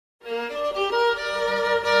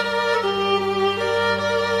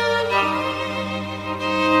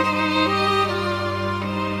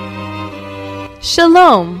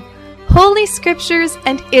Shalom! Holy Scriptures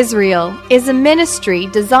and Israel is a ministry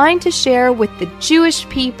designed to share with the Jewish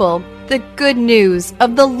people the good news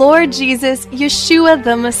of the Lord Jesus, Yeshua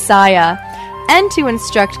the Messiah, and to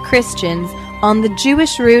instruct Christians on the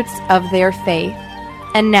Jewish roots of their faith.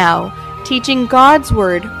 And now, teaching God's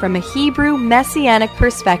Word from a Hebrew Messianic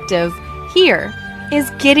perspective, here is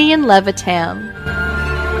Gideon Levitam.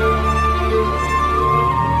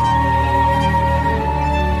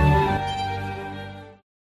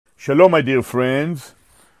 Shalom, my dear friends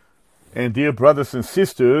and dear brothers and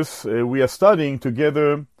sisters. We are studying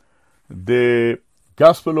together the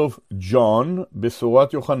Gospel of John,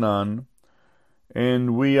 Besorat Yochanan,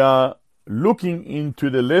 and we are looking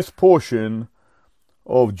into the last portion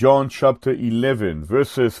of John chapter 11,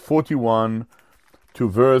 verses 41 to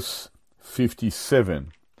verse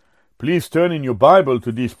 57. Please turn in your Bible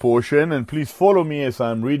to this portion and please follow me as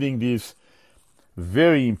I'm reading this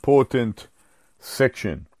very important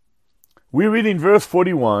section. We read in verse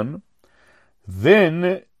 41,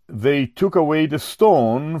 "Then they took away the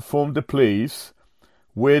stone from the place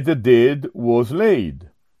where the dead was laid.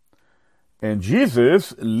 And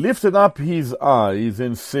Jesus lifted up his eyes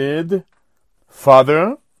and said,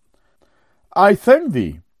 Father, I thank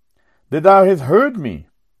thee that thou hast heard me,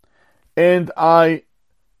 and I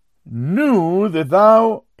knew that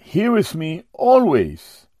thou hearest me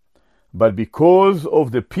always. But because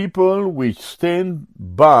of the people which stand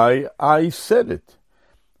by, I said it,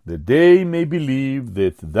 that they may believe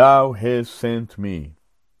that thou hast sent me.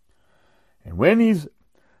 And when he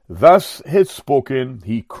thus had spoken,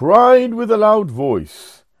 he cried with a loud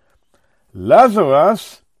voice,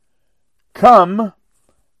 Lazarus, come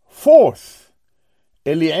forth.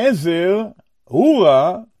 Eliezer,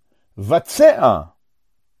 hura, vatsea.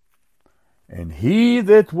 And he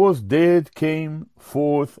that was dead came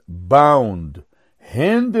forth bound,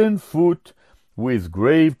 hand and foot, with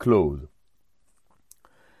grave clothes.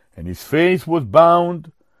 And his face was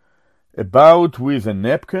bound about with a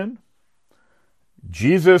napkin.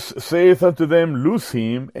 Jesus saith unto them, Loose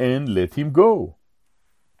him, and let him go.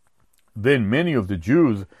 Then many of the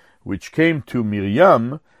Jews which came to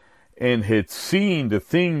Miriam, and had seen the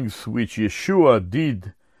things which Yeshua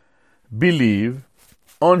did, believe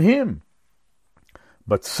on him.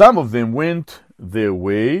 But some of them went their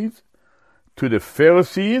ways to the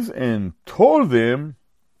Pharisees and told them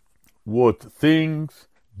what things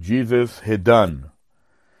Jesus had done.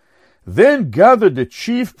 Then gathered the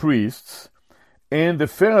chief priests and the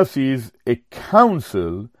Pharisees a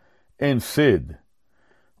council and said,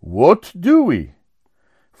 What do we?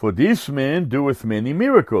 For this man doeth many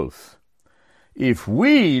miracles. If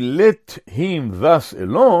we let him thus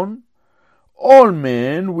alone, all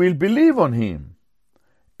men will believe on him.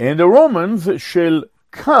 And the Romans shall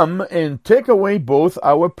come and take away both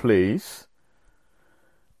our place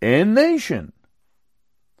and nation.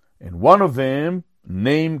 And one of them,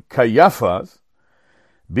 named Caiaphas,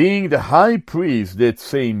 being the high priest that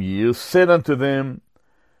same year, said unto them,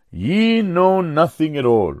 Ye know nothing at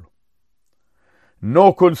all,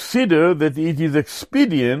 nor consider that it is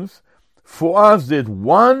expedient for us that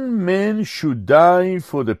one man should die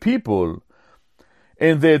for the people,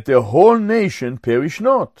 and that the whole nation perish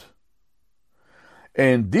not.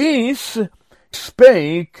 And this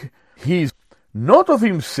spake he not of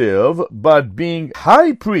himself, but being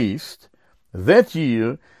high priest, that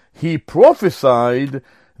year he prophesied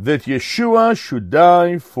that Yeshua should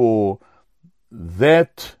die for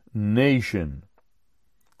that nation.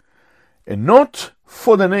 And not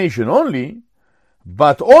for the nation only,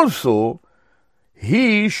 but also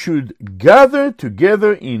he should gather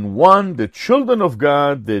together in one the children of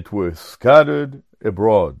God that were scattered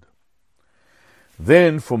abroad.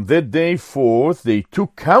 Then from that day forth they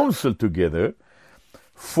took counsel together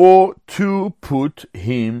for to put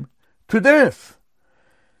him to death.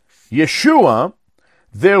 Yeshua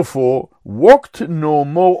therefore walked no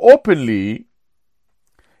more openly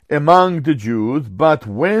among the Jews, but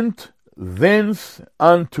went thence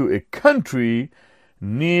unto a country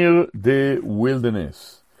near the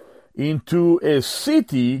wilderness, into a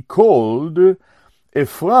city called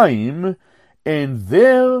Ephraim, and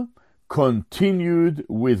there continued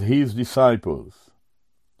with his disciples.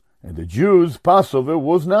 And the Jews' Passover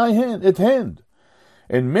was nigh at hand,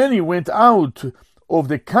 and many went out of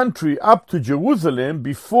the country up to Jerusalem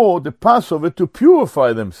before the Passover to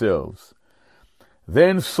purify themselves.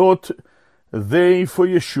 Then sought they for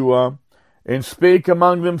Yeshua, and spake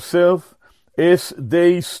among themselves, as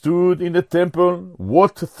they stood in the temple,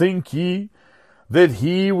 What think ye, that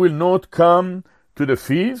he will not come to the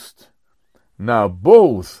feast? Now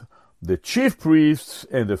both the chief priests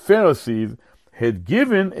and the Pharisees had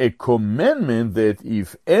given a commandment that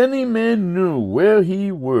if any man knew where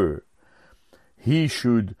he were, he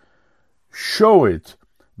should show it,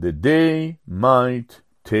 that they might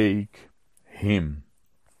take him.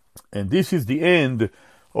 And this is the end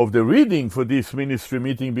of the reading for this ministry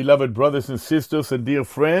meeting, beloved brothers and sisters and dear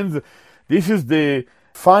friends. This is the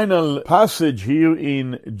final passage here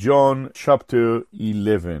in John chapter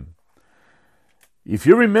 11. If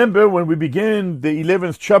you remember, when we began the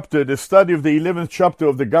 11th chapter, the study of the 11th chapter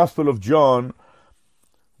of the Gospel of John,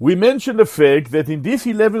 we mentioned the fact that in this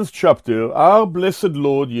 11th chapter, our blessed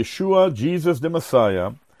Lord, Yeshua, Jesus the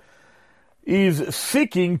Messiah, is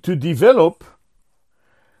seeking to develop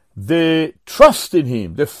the trust in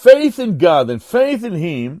Him, the faith in God and faith in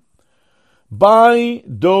Him by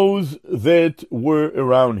those that were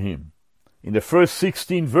around Him. In the first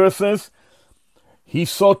 16 verses, He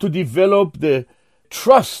sought to develop the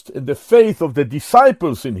trust and the faith of the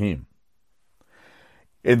disciples in Him.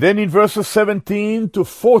 And then in verses 17 to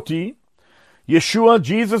 40, Yeshua,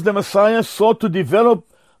 Jesus the Messiah, sought to develop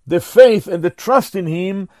the faith and the trust in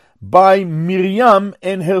Him by Miriam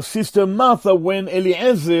and her sister Martha when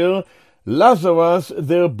Eliezer, Lazarus,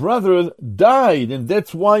 their brother, died. And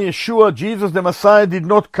that's why Yeshua, Jesus the Messiah, did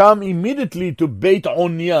not come immediately to Beit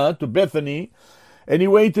Onya, to Bethany, and He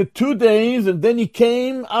waited 2 days, and then He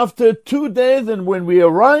came after 2 days. And when we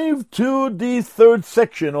arrived to the third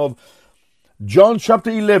section of John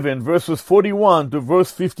chapter 11, verses 41 to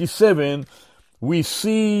verse 57, we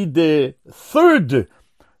see the third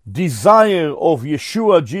desire of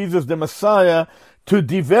Yeshua, Jesus the Messiah, to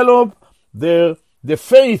develop the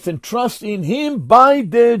faith and trust in Him by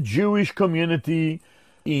the Jewish community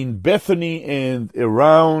in Bethany and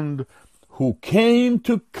around, who came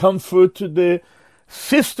to comfort the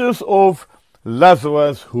sisters of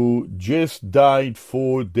Lazarus, who just died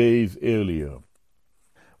 4 days earlier.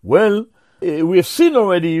 Well, we have seen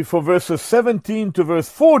already from verses 17 to verse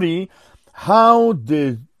 40 how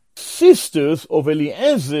the sisters of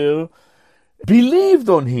Eliezer believed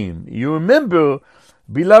on him. You remember,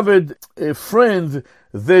 beloved friends,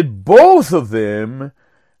 that both of them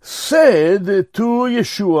said to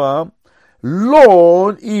Yeshua,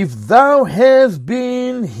 Lord, if thou hadst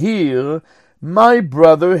been here, my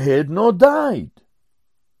brother had not died.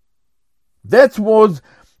 That's what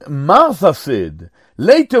Martha said.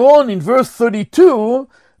 Later on in verse 32,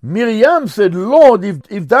 Miriam said, Lord,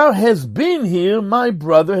 if thou hadst been here, my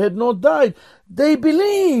brother had not died. They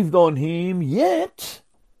believed on him, yet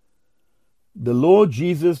the Lord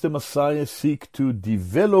Jesus the Messiah seek to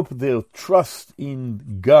develop their trust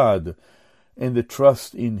in God and the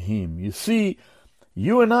trust in Him. You see,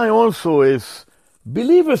 you and I also, as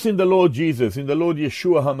believers in the Lord Jesus, in the Lord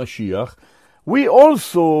Yeshua HaMashiach, we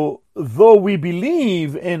also, though we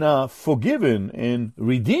believe and are forgiven and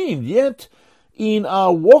redeemed, yet in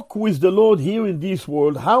our walk with the Lord here in this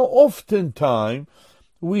world, how oftentimes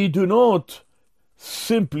we do not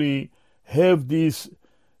simply have this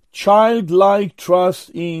childlike trust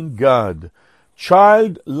in God,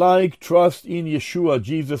 childlike trust in Yeshua,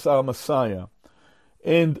 Jesus our Messiah.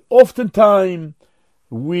 And oftentimes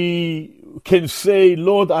we can say,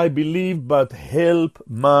 Lord, I believe, but help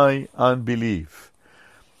my unbelief.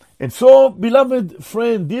 And so, beloved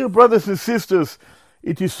friend, dear brothers and sisters,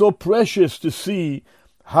 it is so precious to see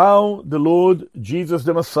how the Lord Jesus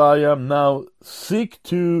the Messiah now seek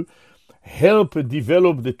to help and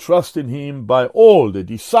develop the trust in Him by all the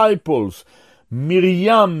disciples,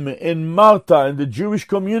 Miriam and Martha and the Jewish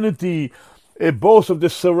community, both of the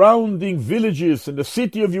surrounding villages and the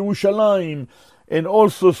city of Jerusalem, and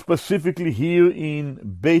also specifically here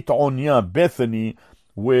in Beit Onya, Bethany,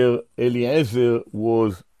 where Eliezer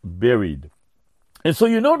was buried. And so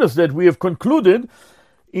you notice that we have concluded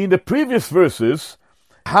in the previous verses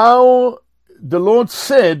how the Lord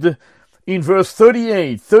said in verse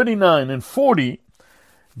 38, 39, and 40,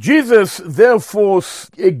 Jesus, therefore,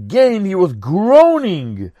 again, He was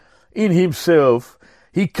groaning in Himself.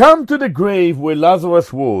 He came to the grave where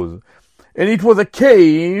Lazarus was, and it was a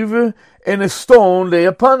cave, and a stone lay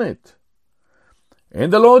upon it.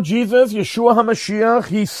 And the Lord Jesus, Yeshua HaMashiach,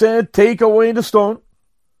 He said, take away the stone.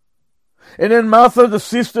 And then Martha, the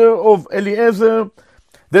sister of Eliezer,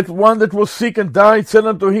 that one that was sick and died, said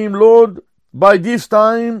unto Him, Lord, by this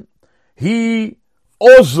time he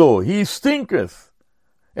stinketh.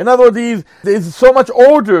 In other words, there's so much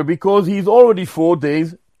order because he's already 4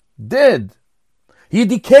 days dead. He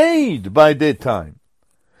decayed by that time.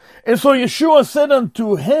 And so Yeshua said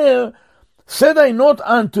unto her, said I not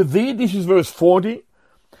unto thee, this is verse 40,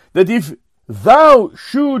 that if thou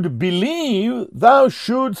should believe, thou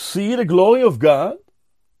should see the glory of God?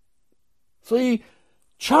 So He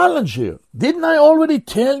challenge here. Didn't I already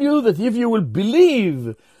tell you that if you will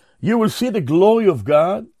believe, you will see the glory of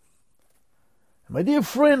God? My dear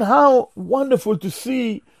friend, how wonderful to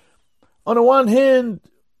see, on the one hand,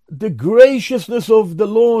 the graciousness of the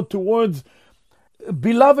Lord towards a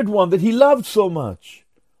beloved one that he loved so much.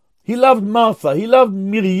 He loved Martha, he loved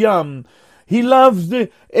Miriam, he loved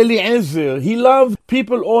Eliezer, he loved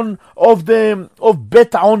people of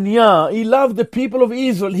Bet Onyah, he loved the people of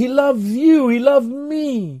Israel, he loves you, he loved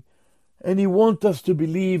me. And he wants us to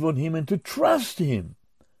believe on him and to trust him.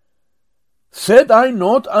 Said I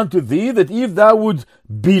not unto thee that if thou wouldst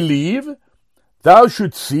believe, thou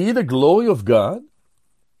shouldst see the glory of God?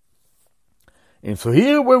 And so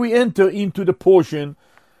here where we enter into the portion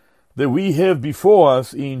that we have before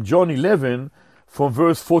us in John 11, from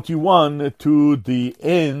verse 41 to the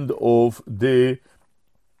end of the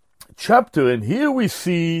chapter. And here we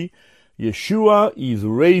see Yeshua is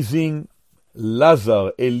raising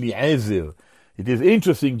Lazarus, Eliezer. It is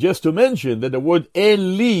interesting just to mention that the word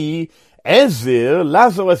Eliezer,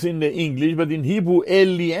 Lazarus in the English, but in Hebrew,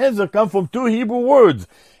 Eliezer comes from two Hebrew words.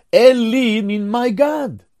 Eli means my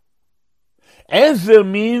God. Ezer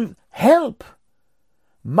means help.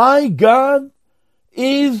 My God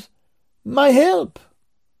is my help.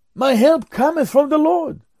 My help cometh from the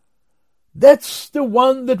Lord. That's the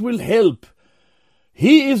one that will help.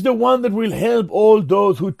 He is the one that will help all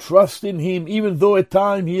those who trust in him, even though at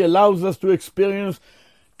times he allows us to experience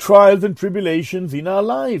trials and tribulations in our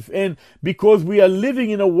life. And because we are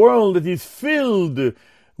living in a world that is filled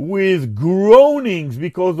with groanings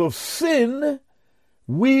because of sin,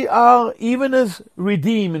 we are, even as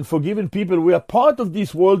redeemed and forgiven people, we are part of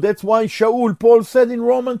this world. That's why Paul said in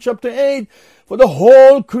Romans chapter 8, for the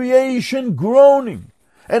whole creation groaning.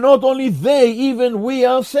 And not only they, even we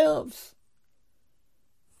ourselves.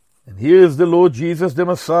 And here is the Lord Jesus, the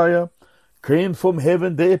Messiah, came from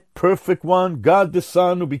heaven, the perfect one, God the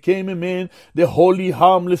Son, who became a man, the holy,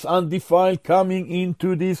 harmless, undefiled, coming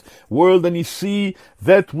into this world. And you see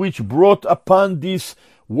that which brought upon this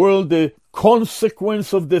world the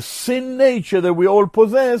consequence of the sin nature that we all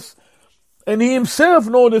possess. And he himself,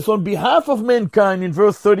 notice, on behalf of mankind in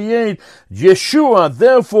verse 38, Yeshua,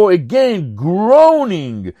 therefore, again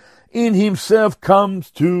groaning in himself, comes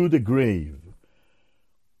to the grave.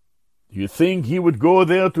 Do you think he would go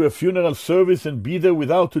there to a funeral service and be there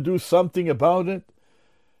without to do something about it?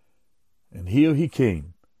 And here he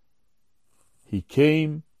came. He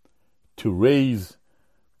came to raise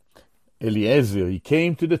Eliezer. He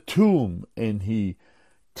came to the tomb and he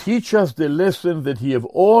teach us the lesson that he have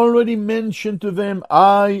already mentioned to them.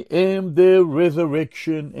 I am the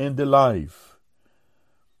resurrection and the life.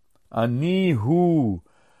 Ani hu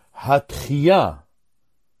hatchiyah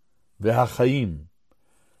v'hachaim.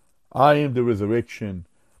 I am the resurrection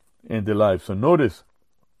and the life. So notice,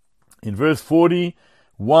 in verse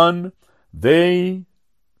 41, they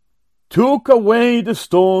took away the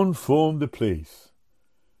stone from the place.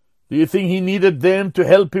 Do you think he needed them to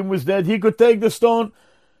help him with that? He could take the stone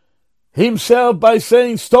himself by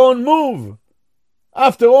saying, stone, move.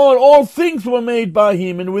 After all things were made by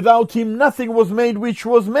him, and without him nothing was made which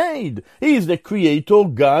was made. He is the Creator,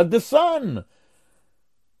 God the Son.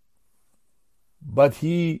 But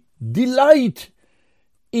he delight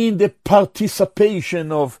in the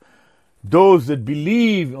participation of those that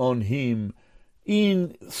believe on him,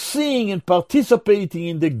 in seeing and participating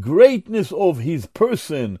in the greatness of his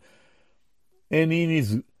person and in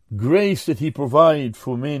his grace that he provided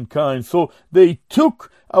for mankind. So they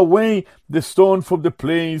took away the stone from the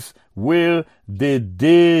place where the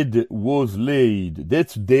dead was laid.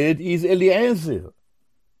 That dead is Eliezer.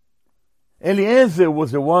 Eliezer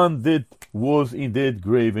was the one that was in that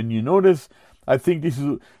grave. And you notice, I think this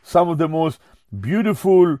is some of the most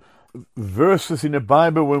beautiful verses in the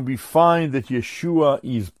Bible when we find that Yeshua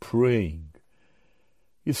is praying.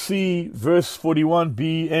 You see, verse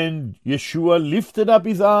 41b, and Yeshua lifted up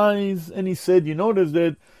his eyes and he said, you notice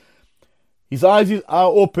that his eyes are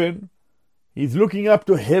open. He's looking up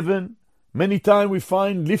to heaven. Many times we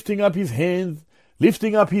find lifting up his hands,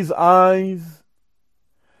 lifting up his eyes.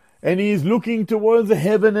 And he is looking towards the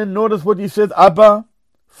heaven, and notice what he said, Abba,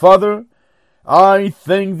 Father, I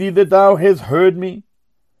thank thee that thou hast heard me,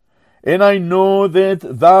 and I know that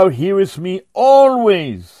thou hearest me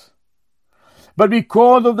always. But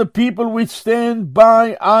because of the people which stand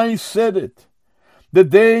by, I said it,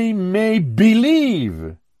 that they may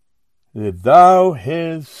believe that thou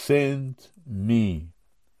hast sent me.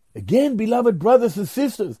 Again, beloved brothers and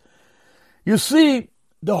sisters, you see,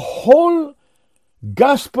 the whole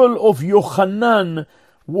Gospel of Yochanan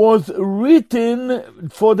was written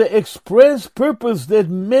for the express purpose that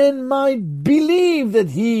men might believe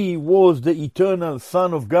that he was the eternal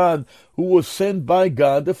Son of God who was sent by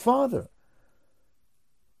God the Father.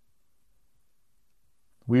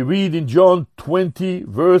 We read in John 20,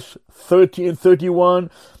 verse 30 and 31,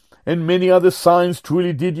 and many other signs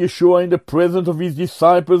truly did Yeshua in the presence of his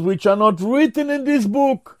disciples, which are not written in this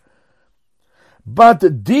book.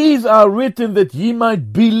 But these are written that ye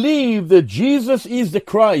might believe that Jesus is the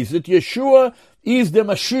Christ, that Yeshua is the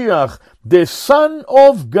Mashiach, the Son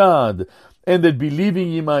of God, and that believing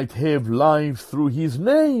ye might have life through his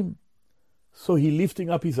name. So he lifting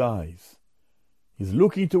up his eyes. He's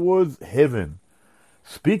looking towards heaven,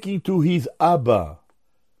 speaking to his Abba,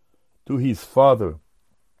 to his Father,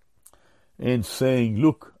 and saying,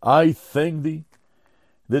 Look, I thank thee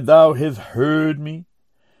that thou hast heard me,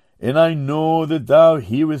 and I know that thou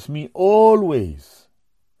hearest me always.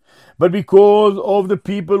 But because of the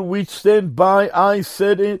people which stand by, I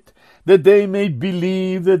said it, that they may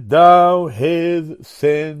believe that thou hast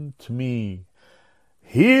sent me.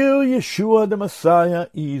 Here Yeshua the Messiah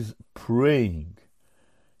is praying.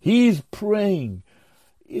 He is praying.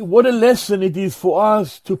 What a lesson it is for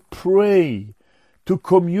us to pray, to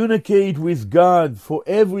communicate with God for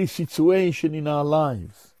every situation in our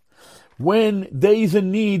lives. When there is a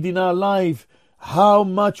need in our life, how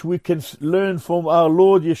much we can learn from our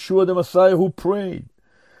Lord Yeshua the Messiah who prayed.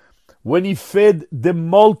 When he fed the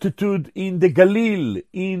multitude in the Galilee,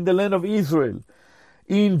 in the land of Israel.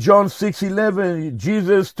 In John 6:11,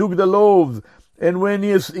 Jesus took the loaves, and when he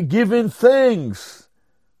has given thanks,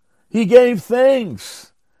 he gave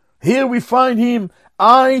thanks. Here we find him,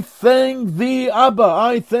 I thank thee, Abba,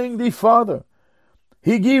 I thank thee, Father.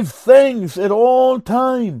 He gives thanks at all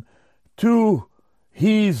time to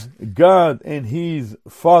his God and his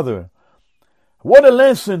Father. What a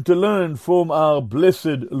lesson to learn from our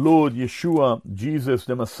blessed Lord Yeshua, Jesus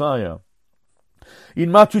the Messiah.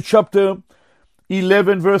 In Matthew chapter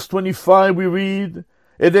 11, verse 25, we read,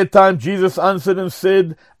 At that time Jesus answered and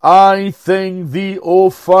said, I thank thee,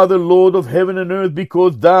 O Father, Lord of heaven and earth,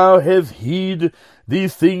 because thou hast hid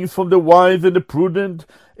these things from the wise and the prudent,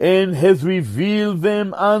 and hast revealed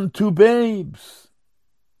them unto babes.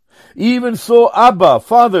 Even so, Abba,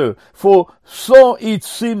 Father, for so it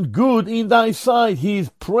seemed good in thy sight. He is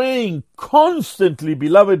praying constantly,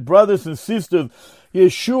 beloved brothers and sisters.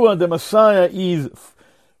 Yeshua the Messiah is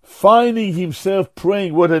finding himself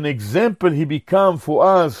praying. What an example he becomes for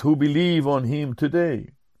us who believe on him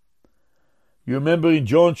today. You remember in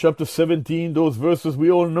John chapter 17, those verses we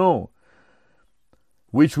all know,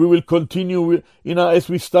 which we will continue as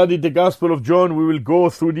we study the Gospel of John. We will go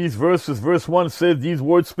through these verses. Verse 1 says, These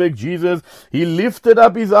words spake Jesus. He lifted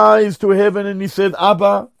up his eyes to heaven and he said,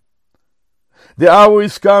 Abba, the hour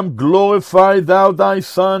is come, glorify thou thy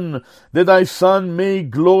Son, that thy Son may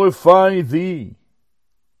glorify thee.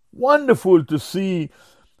 Wonderful to see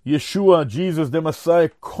Yeshua, Jesus the Messiah,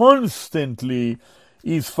 constantly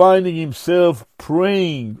is finding himself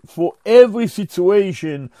praying for every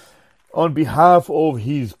situation on behalf of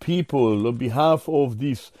his people, on behalf of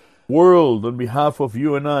this world, on behalf of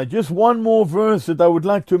you and I. Just one more verse that I would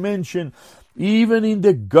like to mention. Even in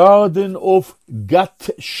the garden of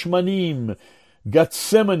Gethsemane,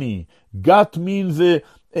 Gat means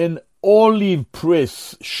an olive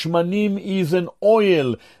press. Shmanim is an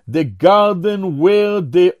oil, the garden where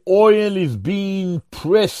the oil is being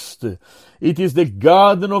pressed. It is the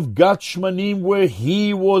garden of Gethsemane where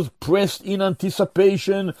he was pressed in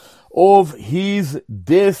anticipation of his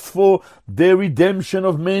death for the redemption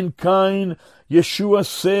of mankind. Yeshua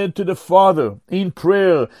said to the Father in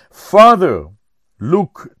prayer, Father,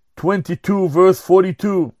 Luke 22 verse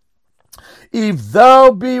 42, if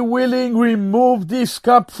thou be willing, remove this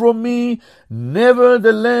cup from me.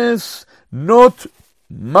 Nevertheless, not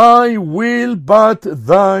my will, but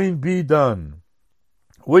thine be done.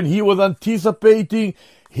 When he was anticipating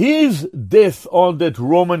his death on that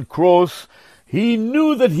Roman cross, he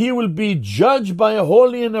knew that he will be judged by a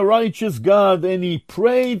holy and a righteous God, and he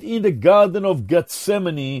prayed in the garden of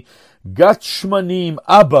Gethsemane, Gethsemane,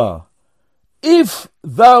 Abba, if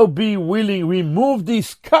thou be willing, remove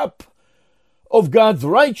this cup of God's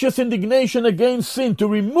righteous indignation against sin, to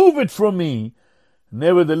remove it from me.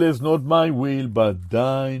 Nevertheless, not my will, but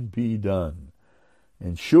thine be done.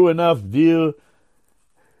 And sure enough, dear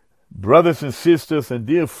brothers and sisters and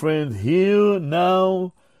dear friends, here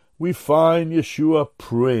now we find Yeshua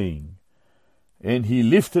praying. And he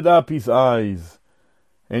lifted up his eyes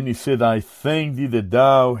and he said, I thank thee that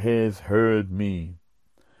thou hast heard me.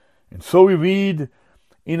 And so we read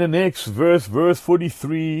in the next verse, verse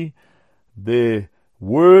 43, the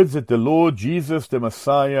words that the Lord Jesus, the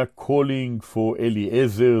Messiah, calling for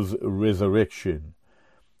Eliezer's resurrection.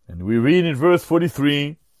 And we read in verse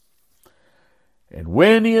 43, "And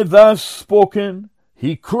when he had thus spoken,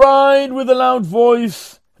 he cried with a loud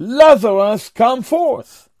voice, Lazarus, come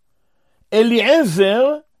forth.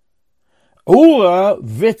 Eliezer, Ura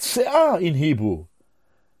Vetzea in Hebrew."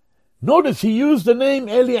 Notice he used the name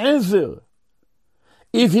Eliezer.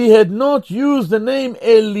 If he had not used the name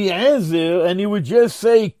Eliezer and he would just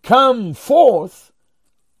say, "Come forth,"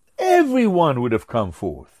 everyone would have come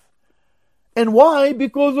forth. And why?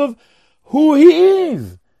 Because of who he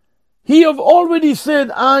is. He have already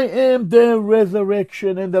said, "I am the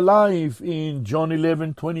resurrection and the life" in John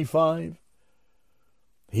 11:25.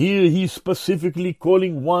 Here he's specifically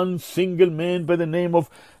calling one single man by the name of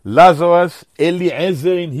Lazarus,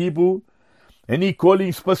 Eliezer in Hebrew. And he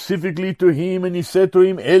calling specifically to him, and he said to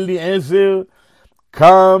him, "Eliezer,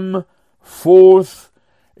 come forth."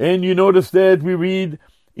 And you notice that we read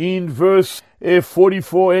in verse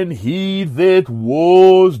 44, "And he that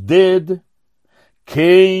was dead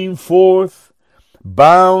came forth,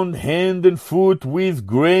 bound hand and foot with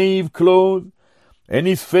grave clothes, and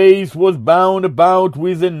his face was bound about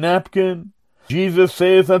with a napkin. Jesus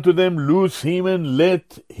saith unto them, Loose him and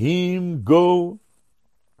let him go."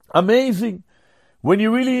 Amazing. When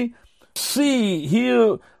you really see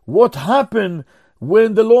here what happened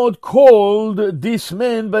when the Lord called this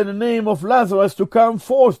man by the name of Lazarus to come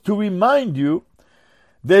forth, to remind you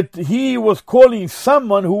that he was calling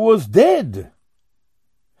someone who was dead.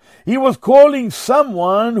 He was calling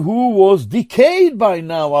someone who was decayed by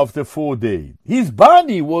now after 4 days. His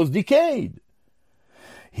body was decayed.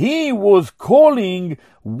 He was calling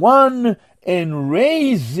one and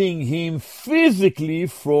raising him physically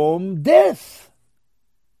from death.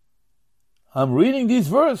 I'm reading this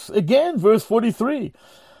verse again, verse 43.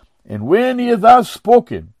 "And when he had thus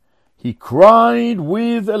spoken, he cried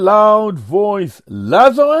with a loud voice,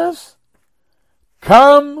 Lazarus,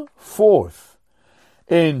 come forth.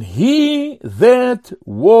 And he that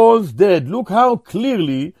was dead." Look how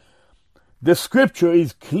clearly the scripture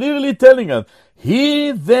is clearly telling us,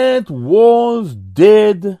 he that was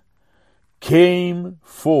dead came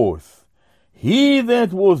forth. He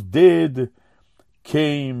that was dead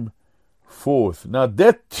came forth. Now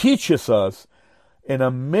that teaches us an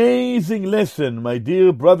amazing lesson, my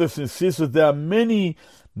dear brothers and sisters. There are many,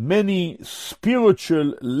 many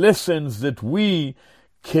spiritual lessons that we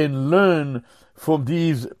can learn from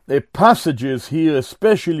these passages here,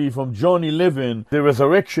 especially from John 11, the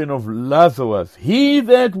resurrection of Lazarus. He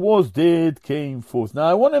that was dead came forth. Now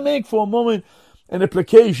I want to make for a moment an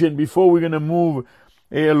application before we're going to move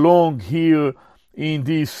along here in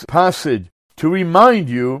this passage, to remind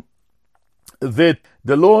you that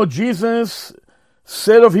the Lord Jesus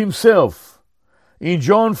said of himself in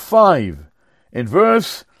John 5 and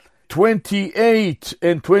verse 28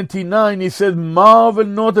 and 29, he said, "Marvel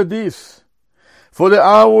not at this, for the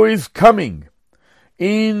hour is coming,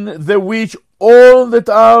 in the which all that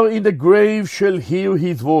are in the grave shall hear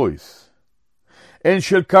his voice, and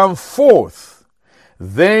shall come forth,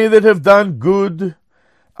 they that have done good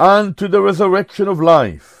unto the resurrection of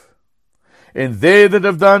life, and they that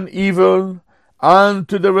have done evil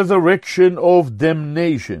unto the resurrection of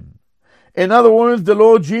damnation." In other words, the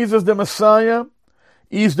Lord Jesus, the Messiah,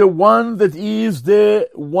 is the one that is the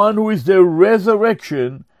one who is the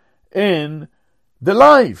resurrection and the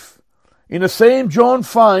life. In the same John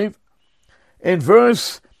 5 and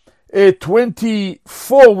verse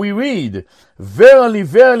 24 we read, "Verily,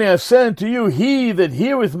 verily, I say unto you, he that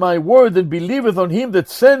heareth my word and believeth on him that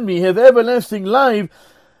sent me hath everlasting life,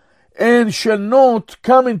 and shall not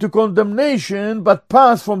come into condemnation, but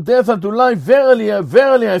pass from death unto life. Verily,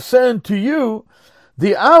 verily, I say unto you,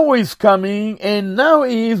 the hour is coming, and now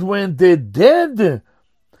is, when the dead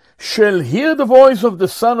shall hear the voice of the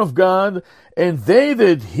Son of God, and they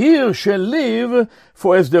that hear shall live.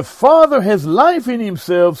 For as the Father has life in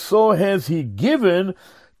himself, so has he given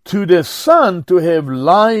to the Son to have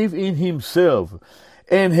life in himself,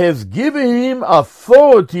 and has given him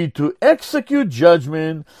authority to execute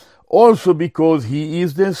judgment, also because he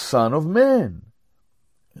is the Son of Man."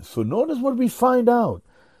 So notice what we find out,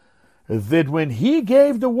 that when he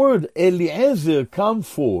gave the word, Eliezer, come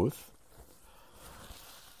forth,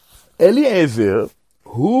 Eliezer,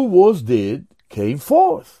 who was dead, came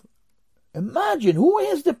forth. Imagine, who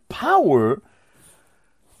has the power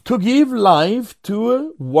to give life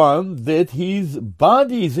to one that his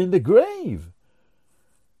body is in the grave?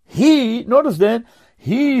 He, notice that,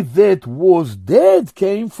 he that was dead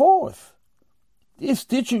came forth. He's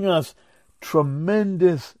teaching us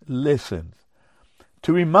tremendous lessons.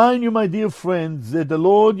 to remind you, my dear friends, that the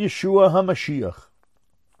Lord Yeshua HaMashiach,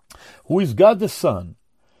 who is God the Son,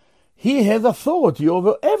 He has authority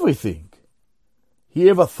over everything. He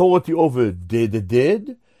has authority over the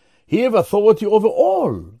dead. He has authority over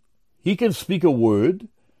all. He can speak a word,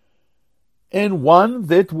 and one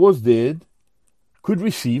that was dead could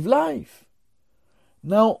receive life.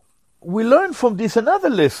 Now, we learn from this another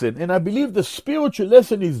lesson, and I believe the spiritual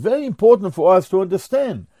lesson is very important for us to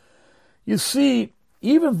understand. You see,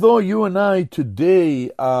 even though you and I today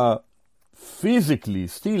are physically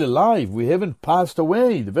still alive, we haven't passed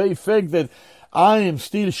away, the very fact that I am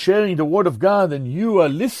still sharing the Word of God and you are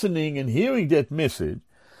listening and hearing that message,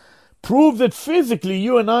 prove that physically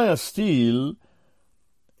you and I are still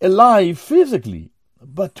alive physically.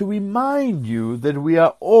 But to remind you that we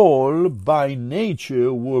are all by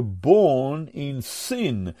nature were born in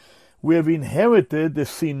sin. We have inherited the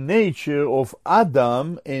sin nature of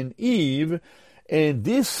Adam and Eve, and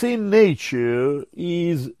this sin nature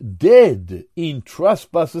is dead in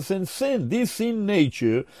trespasses and sin. This sin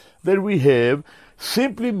nature that we have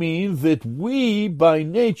simply means that we by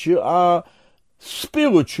nature are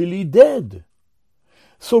spiritually dead.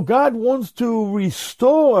 So God wants to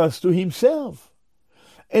restore us to Himself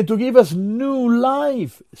and to give us new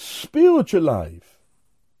life, spiritual life.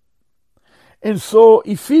 And so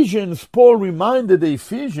Paul reminded the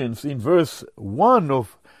Ephesians in verse 1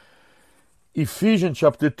 of Ephesians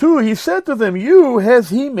chapter 2, he said to them, "You has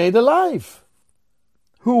He made alive,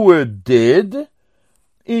 who were dead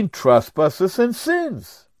in trespasses and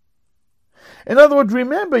sins." In other words,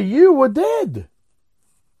 remember, you were dead.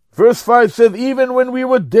 Verse 5 says, "Even when we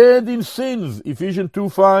were dead in sins," Ephesians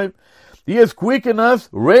 2:5, He has quickened us,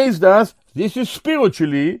 raised us, this is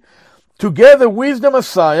spiritually, together with the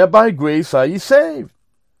Messiah, by grace are ye saved.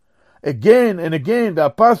 Again and again, the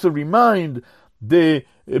apostle remind the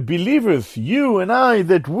believers, you and I,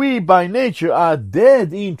 that we by nature are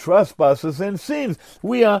dead in trespasses and sins.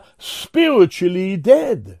 We are spiritually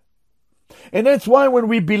dead. And that's why when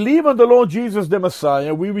we believe on the Lord Jesus the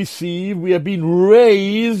Messiah, we have been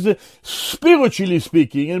raised, spiritually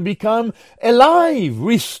speaking, and become alive,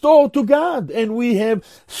 restored to God. And we have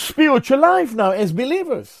spiritual life now as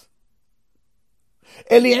believers.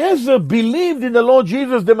 Eliezer believed in the Lord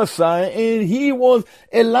Jesus the Messiah, and he was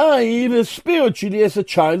alive spiritually as a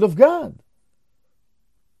child of God.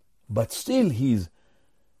 But still his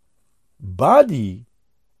body,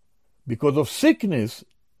 because of sickness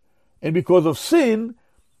and because of sin,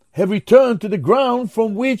 have returned to the ground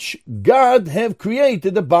from which God have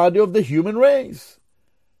created the body of the human race.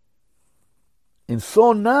 And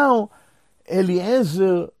so now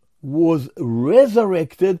Eliezer was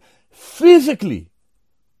resurrected physically.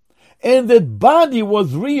 And that body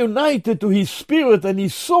was reunited to his spirit and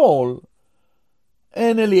his soul.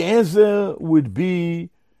 And Eliezer would be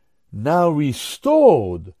now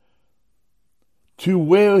restored to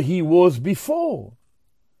where he was before.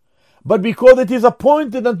 But because it is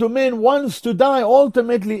appointed unto men once to die,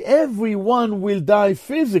 ultimately everyone will die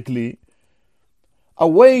physically,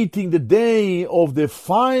 awaiting the day of the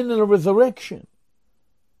final resurrection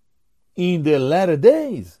in the latter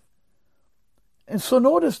days. And so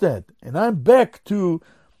notice that. And I'm back to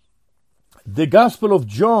the Gospel of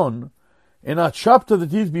John and our chapter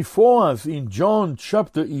that is before us in John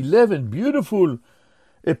chapter 11. Beautiful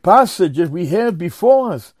a passage that we have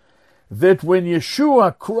before us, that when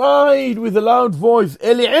Yeshua cried with a loud voice,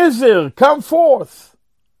 "Eliezer, come forth!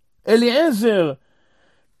 Eliezer,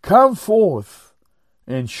 come forth!"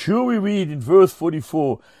 And sure we read in verse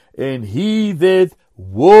 44, "And he that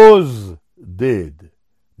was dead."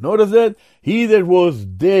 Notice that? He that was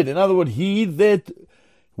dead. In other words, he that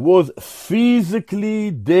was physically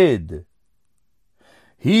dead.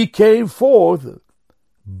 He came forth,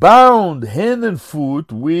 bound hand and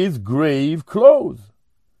foot with grave clothes.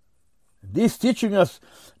 This teaching us,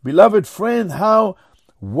 beloved friend, how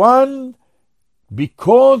one,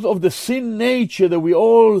 because of the sin nature that we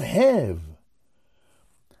all have,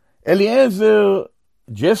 Eliezer,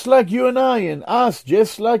 just like you and I, and us,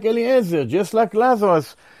 just like Eliezer, just like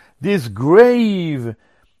Lazarus, these grave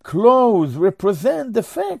clothes represent the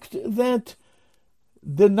fact that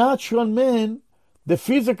the natural man, the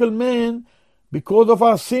physical man, because of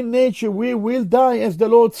our sin nature, we will die. As the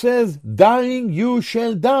Lord says, dying you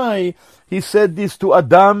shall die. He said this to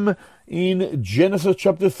Adam in Genesis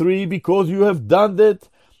chapter 3, because you have done that,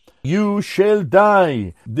 you shall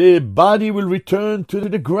die. The body will return to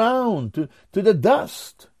the ground, to the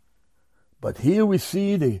dust. But here we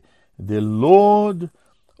see the Lord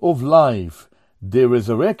of life, the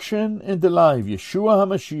resurrection and the life, Yeshua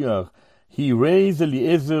HaMashiach. He raised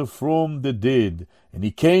Eliezer from the dead, and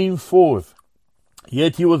he came forth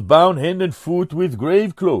Yet he was bound hand and foot with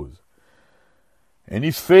grave clothes, and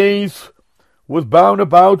his face was bound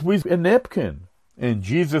about with a napkin. And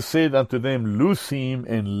Jesus said unto them, Loose him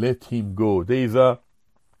and let him go. There is a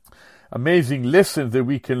amazing lesson that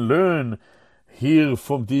we can learn here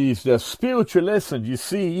from these. They are spiritual lessons. You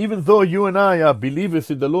see, even though you and I are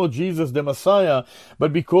believers in the Lord Jesus the Messiah,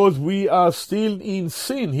 but because we are still in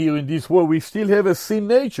sin here in this world, we still have a sin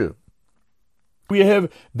nature. We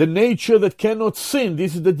have the nature that cannot sin.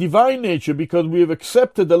 This is the divine nature because we have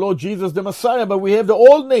accepted the Lord Jesus the Messiah, but we have the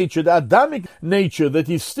old nature, the Adamic nature that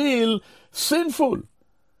is still sinful.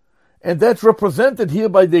 And that's represented here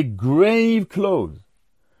by the grave clothes.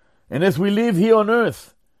 And as we live here on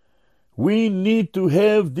earth, we need to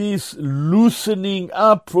have this loosening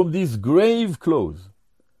up from these grave clothes.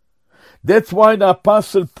 That's why the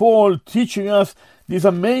Apostle Paul teaching us these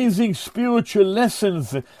amazing spiritual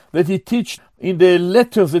lessons that he teach in the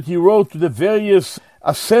letters that he wrote to the various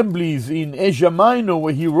assemblies in Asia Minor,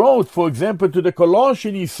 where he wrote, for example, to the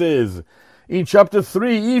Colossians, he says, in chapter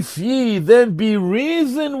 3, If ye then be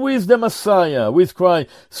risen with the Messiah, with Christ,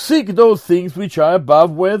 seek those things which are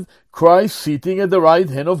above, where Christ sitting at the right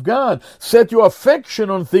hand of God. Set your affection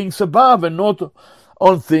on things above, and not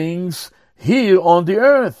on things here on the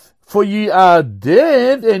earth. For ye are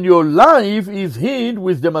dead, and your life is hid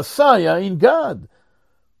with the Messiah in God.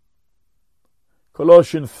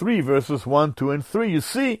 Colossians 3, verses 1, 2, and 3. You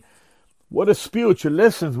see, what a spiritual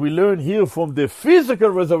lessons we learn here from the physical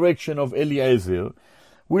resurrection of Eliezer.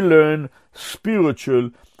 We learn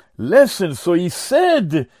spiritual lessons. So he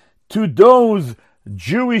said to those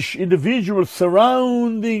Jewish individuals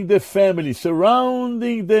surrounding the family,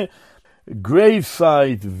 surrounding the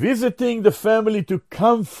gravesite, visiting the family to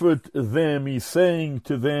comfort them, he's saying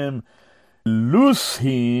to them, Loose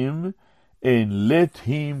him and let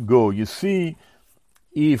him go. You see,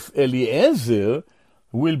 if Eliezer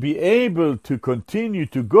will be able to continue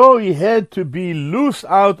to go, he had to be loosed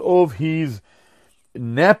out of his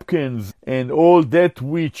napkins and all that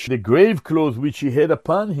which, the grave clothes which he had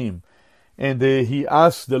upon him. And he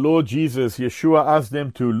asked the Lord Jesus, Yeshua asked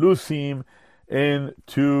them to loose him and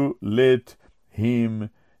to let him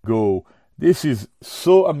go. This is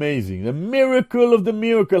so amazing. The miracle of the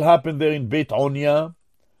miracle happened there in Beit Onya.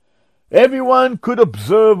 Everyone could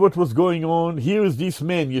observe what was going on. Here is this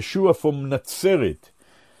man, Yeshua from Nazareth,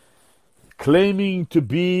 claiming to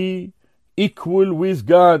be equal with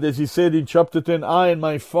God, as he said in chapter 10, I and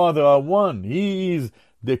my Father are one. He is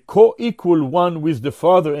the co-equal one with the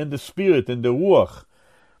Father and the Spirit and the Ruach.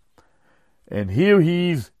 And here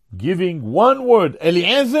he is giving one word,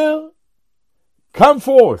 Eliezer, come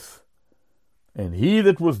forth. And he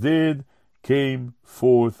that was dead came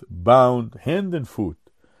forth, bound hand and foot,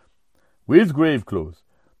 with grave clothes.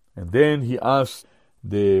 And then he asked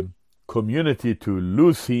the community to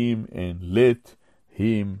loose him and let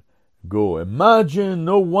him go. Imagine,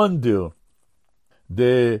 no wonder,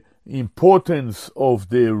 the importance of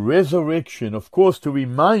the resurrection. Of course, to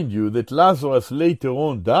remind you that Lazarus later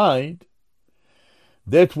on died,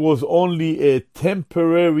 that was only a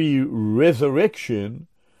temporary resurrection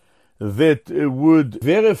that would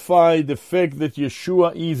verify the fact that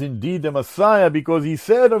Yeshua is indeed the Messiah, because he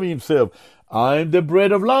said of himself, I am the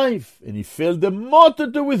bread of life, and he filled the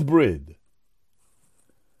multitude with bread.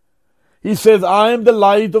 He says, I am the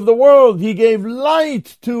light of the world. He gave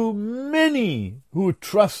light to many who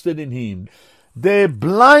trusted in him. The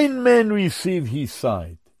blind man received his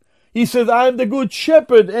sight. He says, I am the good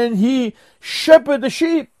shepherd, and he shepherded the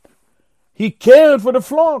sheep. He cared for the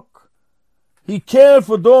flock. He cared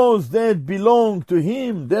for those that belonged to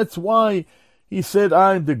him. That's why he said,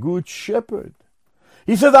 I am the good shepherd.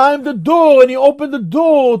 He said, I am the door, and he opened the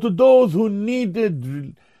door to those who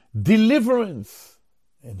needed deliverance.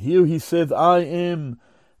 And here he said, I am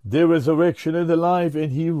the resurrection and the life,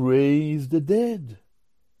 and he raised the dead.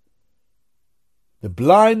 The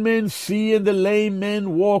blind men see and the lame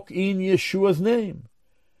men walk in Yeshua's name.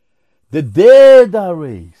 The dead are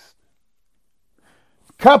raised.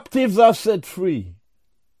 Captives are set free.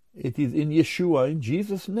 It is in Yeshua, in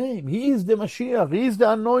Jesus' name. He is the Mashiach. He is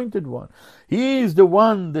the anointed one. He is the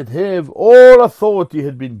one that have all authority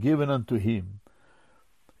had been given unto him.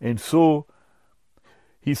 And so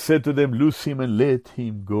he said to them, loose him and let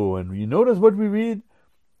him go. And you notice what we read?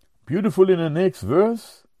 Beautiful in the next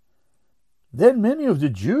verse. Then many of the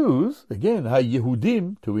Jews, again,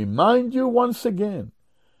 Ha-Yehudim, to remind you once again,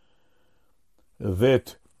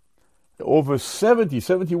 that over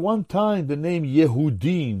 71 times the name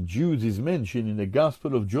Yehudim, Jews, is mentioned in the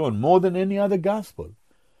Gospel of John, more than any other Gospel.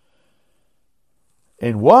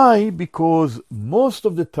 And why? Because most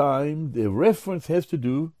of the time the reference has to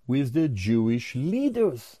do with the Jewish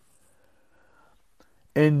leaders.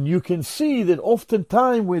 And you can see that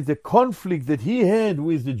oftentimes with the conflict that he had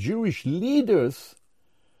with the Jewish leaders,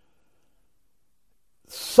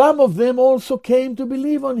 some of them also came to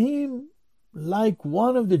believe on him, like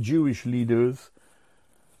one of the Jewish leaders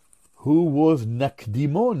who was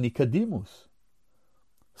Nicodemus.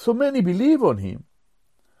 So many believe on him.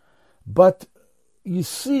 But you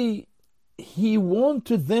see, he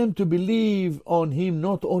wanted them to believe on him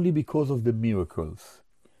not only because of the miracles.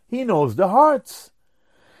 He knows the hearts.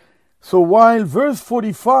 So while verse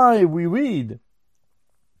 45 we read,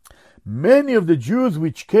 many of the Jews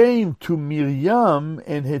which came to Miriam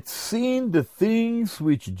and had seen the things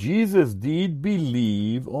which Jesus did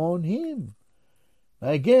believe on him.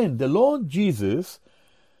 Again, the Lord Jesus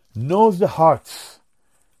knows the hearts.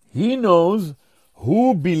 He knows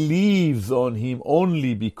who believes on him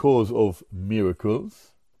only because of miracles.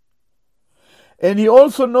 And he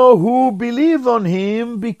also knows who believed on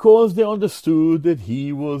him because they understood that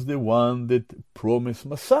he was the one that promised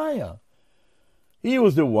Messiah. He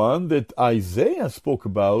was the one that Isaiah spoke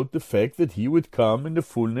about, the fact that he would come in the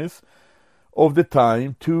fullness of the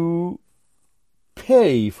time to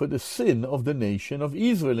pay for the sin of the nation of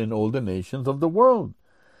Israel and all the nations of the world.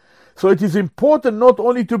 So it is important not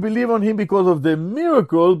only to believe on him because of the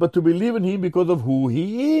miracle, but to believe in him because of who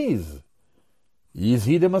he is. Is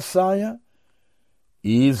he the Messiah?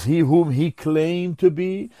 Is he whom he claimed to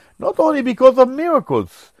be? Not only because of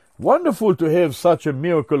miracles. Wonderful to have such a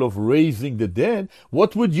miracle of raising the dead.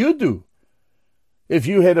 What would you do if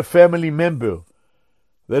you had a family member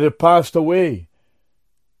that had passed away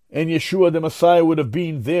and Yeshua the Messiah would have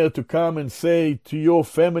been there to come and say to your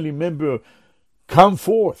family member, come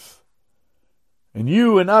forth? And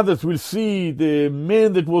you and others will see the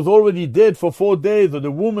man that was already dead for 4 days or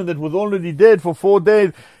the woman that was already dead for 4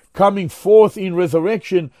 days coming forth in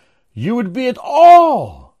resurrection. You would be at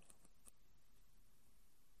awe.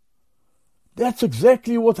 That's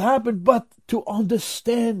exactly what happened, but to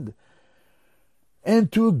understand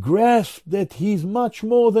and to grasp that he's much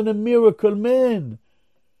more than a miracle man,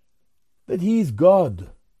 that he's God,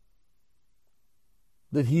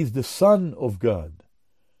 that he's the Son of God,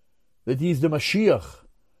 that he's the Mashiach,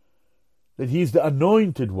 that he's the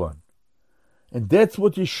Anointed One. And that's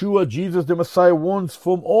what Yeshua, Jesus the Messiah, wants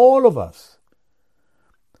from all of us.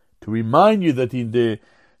 To remind you that in the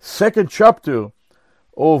 2nd chapter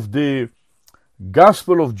of the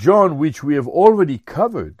Gospel of John, which we have already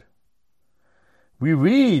covered, we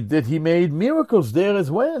read that he made miracles there as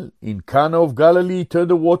well. In Cana of Galilee, he turned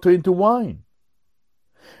the water into wine.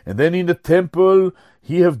 And then in the temple,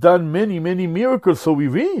 he have done many, many miracles. So we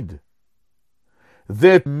read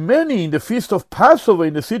that many in the feast of Passover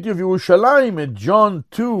in the city of Jerusalem, in John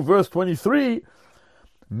 2, verse 23,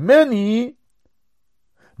 many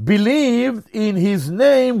believed in his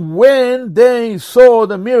name when they saw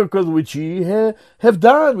the miracles which he have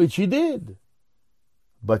done, which he did.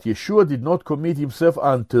 But Yeshua did not commit himself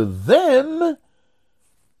unto them,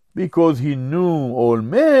 because he knew all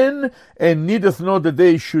men, and needeth not that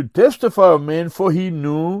they should testify of men, for he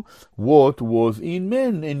knew what was in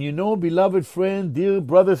men. And you know, beloved friend, dear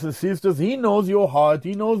brothers and sisters, he knows your heart,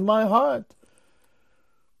 he knows my heart.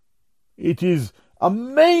 It is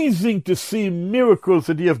amazing to see miracles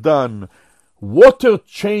that he have done. Water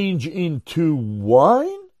change into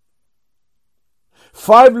wine.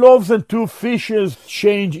 5 loaves and 2 fishes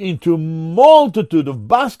change into multitude of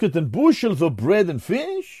baskets and bushels of bread and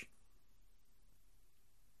fish.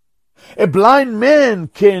 A blind man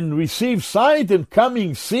can receive sight and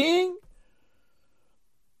coming seeing.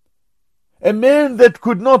 A man that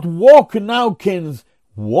could not walk now can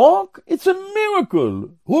walk. It's a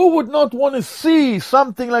miracle. Who would not want to see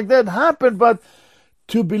something like that happen? But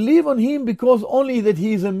to believe on him because only that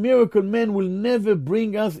he is a miracle man will never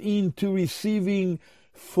bring us into receiving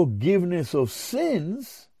forgiveness of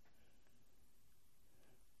sins.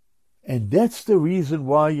 And that's the reason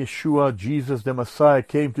why Yeshua, Jesus the Messiah,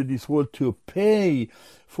 came to this world, to pay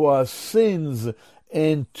for our sins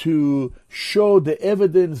and to show the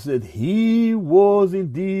evidence that he was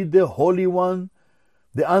indeed the Holy One,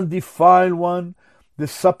 the undefiled one, the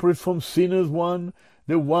separate from sinners one,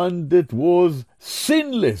 the one that was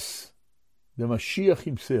sinless, the Mashiach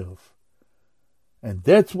himself. And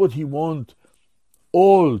that's what he wants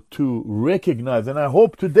all to recognize. And I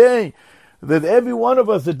hope today that every one of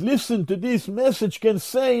us that listen to this message can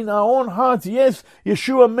say in our own hearts, yes,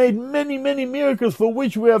 Yeshua made many, many miracles for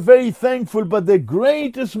which we are very thankful, but the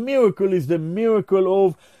greatest miracle is the miracle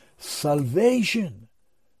of salvation.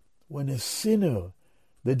 When a sinner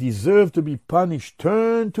that deserve to be punished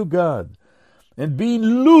turn to God and being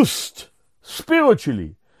loosed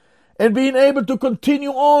spiritually and being able to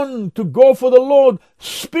continue on to go for the Lord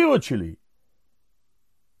spiritually,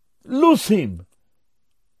 loose him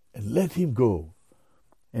and let him go.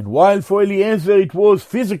 And while for Eliezer it was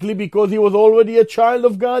physically because he was already a child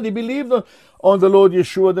of God, he believed on the Lord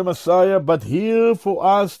Yeshua the Messiah, but here for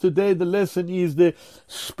us today the lesson is the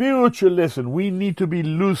spiritual lesson. We need to be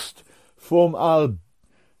loosed from our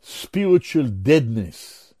spiritual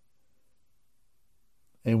deadness.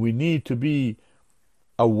 And we need to be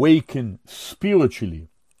awakened spiritually.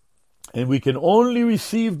 And we can only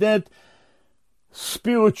receive that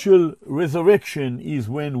spiritual resurrection is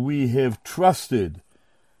when we have trusted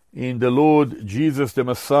in the Lord Jesus the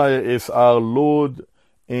Messiah as our Lord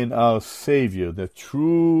and our Savior, the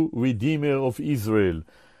true Redeemer of Israel,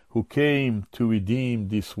 who came to redeem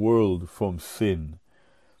this world from sin.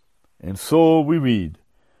 And so we read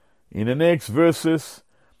in the next verses,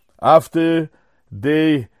 after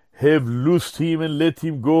they have loosed him and let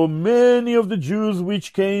him go, many of the Jews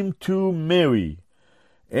which came to Mary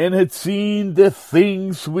and had seen the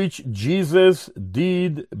things which Jesus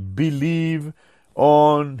did believe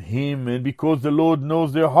on him. And because the Lord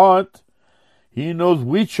knows their heart, he knows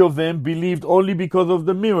which of them believed only because of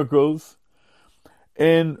the miracles,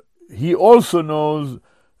 and he also knows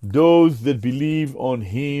those that believe on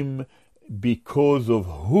him because of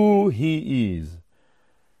who he is,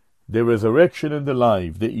 the resurrection and the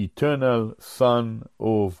life, the eternal Son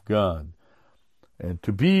of God. And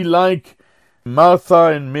to be like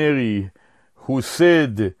Martha and Mary, who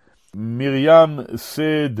said, Miriam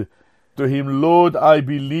said to him, Lord, I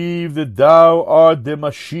believe that thou art the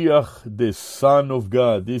Mashiach, the Son of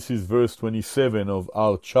God. This is verse 27 of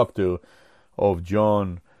our chapter of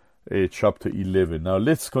John, chapter 11. Now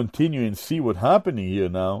let's continue and see what's happening here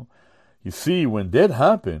now. You see, when that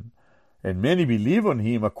happened, and many believe on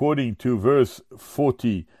him, according to verse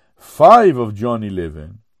 45 of John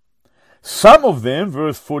 11, some of them,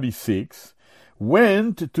 verse 46,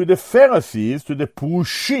 went to the Pharisees, to the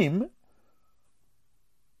Prushim,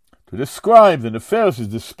 to the scribes and the Pharisees,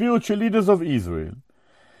 the spiritual leaders of Israel,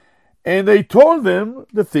 and they told them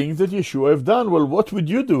the things that Yeshua have done. Well, what would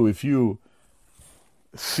you do if you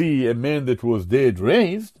see a man that was dead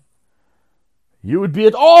raised? You would be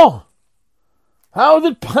at awe. How is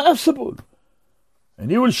it possible?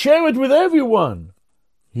 And you will share it with everyone.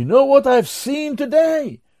 You know what I've seen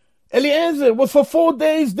today? Eliezer was for 4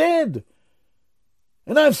 days dead.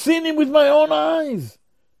 And I've seen him with my own eyes.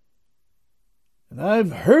 And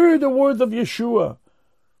I've heard the words of Yeshua,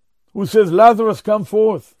 who says, Lazarus, come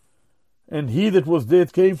forth. And he that was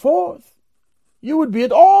dead came forth. You would be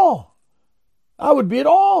at awe. I would be at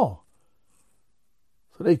awe.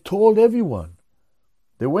 So they told everyone.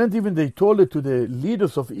 They told it to the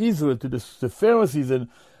leaders of Israel, to the Pharisees, and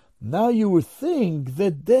now you would think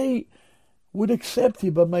that they would accept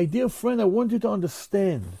him. But my dear friend, I want you to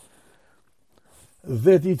understand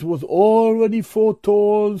that it was already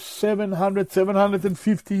foretold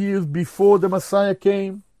 750 years before the Messiah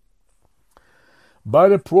came by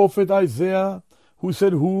the prophet Isaiah, who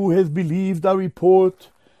said, who has believed our report,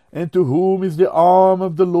 and to whom is the arm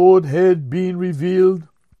of the Lord had been revealed?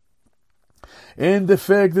 And the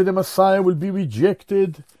fact that the Messiah will be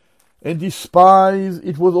rejected and despised,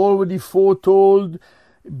 it was already foretold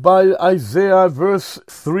by Isaiah, verse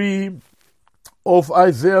 3 of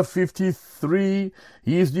Isaiah 53.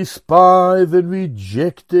 He is despised and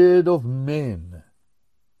rejected of men.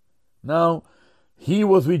 Now, he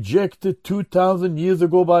was rejected 2,000 years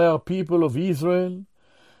ago by our people of Israel,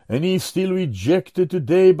 and he is still rejected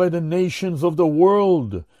today by the nations of the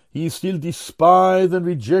world. He is still despised and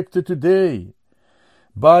rejected today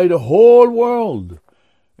by the whole world.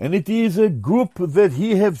 And it is a group that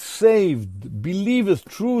he have saved, believers,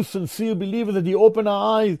 true, sincere believers, that he opened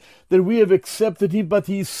our eyes, that we have accepted him, but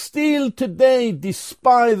he is still today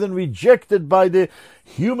despised and rejected by the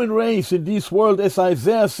human race in this world. As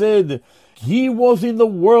Isaiah said, he was in the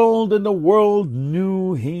world, and the world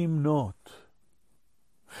knew him not.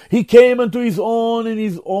 He came unto his own, and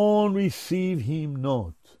his own received him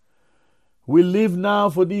not. We live now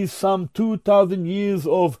for these some 2,000 years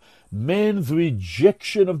of man's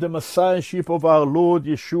rejection of the Messiahship of our Lord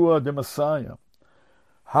Yeshua the Messiah.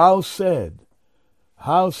 How sad,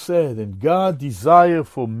 and God desire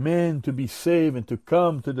for men to be saved and to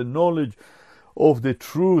come to the knowledge of the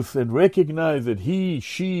truth and recognize that he,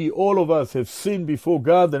 she, all of us have sinned before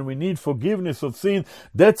God and we need forgiveness of sin.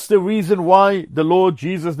 That's the reason why the Lord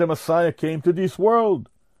Jesus the Messiah came to this world.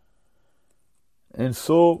 And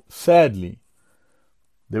so, sadly,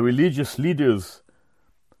 the religious leaders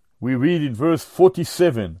We read in verse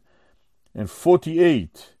 47 and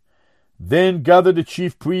 48, Then gathered the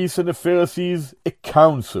chief priests and the Pharisees a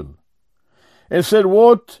council, and said,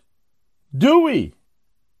 What do we?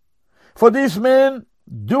 For this man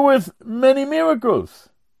doeth many miracles.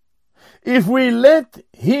 If we let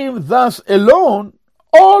him thus alone,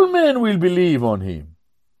 all men will believe on him.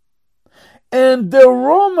 And the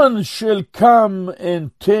Romans shall come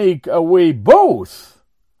and take away both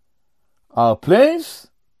our place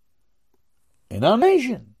and our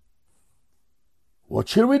nation. What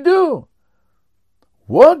shall we do?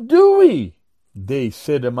 What do we? They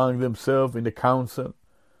said among themselves in the council.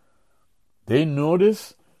 They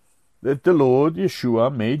noticed that the Lord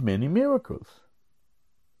Yeshua made many miracles.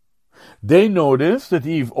 They noticed that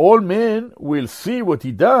if all men will see what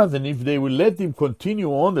he does, and if they will let him continue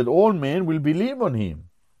on, that all men will believe on him.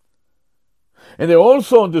 And they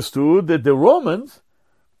also understood that the Romans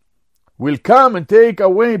will come and take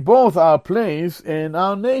away both our place and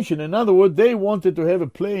our nation. In other words, they wanted to have a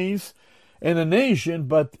place and a nation,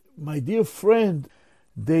 but my dear friend,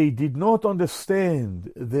 they did not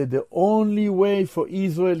understand that the only way for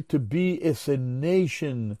Israel to be as a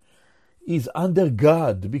nation is under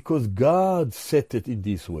God, because God set it in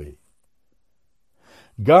this way.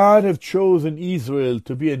 God have chosen Israel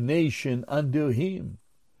to be a nation under him.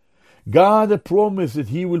 God had promised that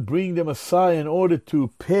he will bring the Messiah in order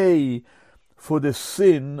to pay for the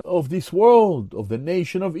sin of this world, of the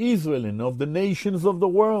nation of Israel and of the nations of the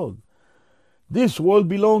world. This world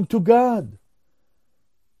belonged to God.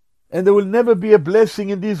 And there will never be a blessing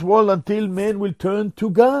in this world until men will turn to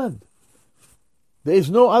God. There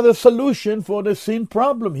is no other solution for the sin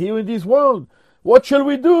problem here in this world. What shall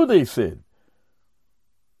we do, they said.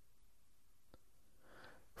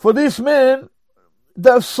 For this man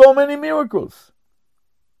does so many miracles.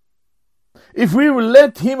 If we will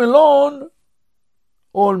let him alone,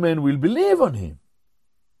 all men will believe on him.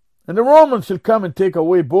 And the Romans shall come and take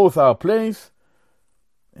away both our place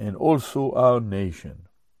and also our nation.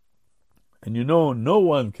 And you know, no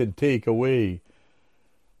one can take away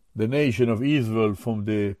the nation of Israel from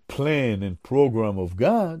the plan and program of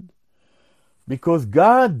God, because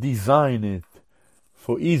God designed it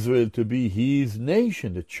for Israel to be his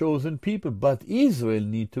nation, the chosen people. But Israel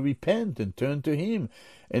need to repent and turn to him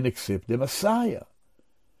and accept the Messiah.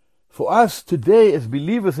 For us today as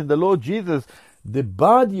believers in the Lord Jesus, the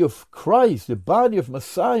body of Christ, the body of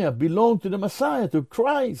Messiah belongs to the Messiah, to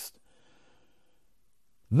Christ.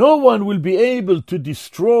 No one will be able to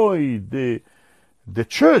destroy the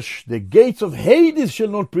church. The gates of Hades shall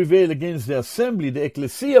not prevail against the assembly, the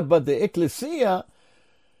ecclesia, but the ecclesia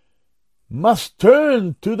must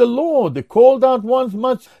turn to the Lord. The called out ones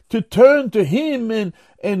must to turn to him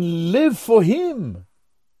and live for him.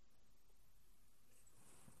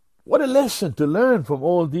 What a lesson to learn from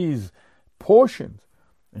all these portions.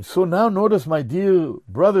 And so now notice, my dear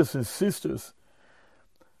brothers and sisters,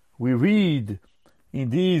 we read in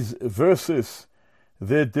these verses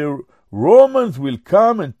that the Romans will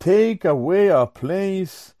come and take away our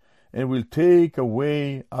place and will take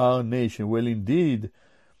away our nation. Well, indeed,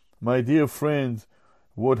 my dear friends,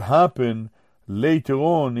 what happened later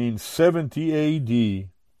on in 70 A.D.,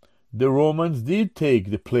 the Romans did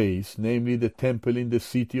take the place, namely the temple in the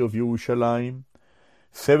city of Jerusalem.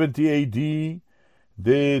 70 A.D.,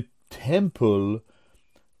 the temple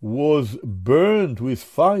was burned with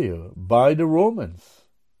fire by the Romans.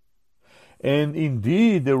 And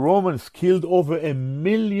indeed, the Romans killed over 1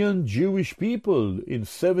 million Jewish people in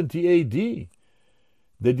 70 A.D.,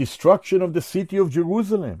 the destruction of the city of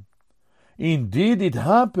Jerusalem. Indeed, it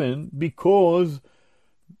happened because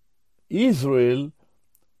Israel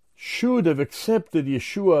should have accepted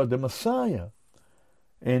Yeshua, the Messiah.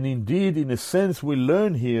 And indeed, in a sense, we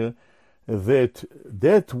learn here that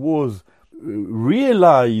that was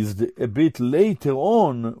realized a bit later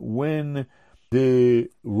on when the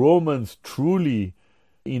Romans truly,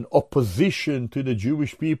 in opposition to the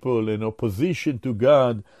Jewish people and opposition to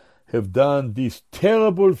God, have done this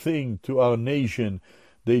terrible thing to our nation.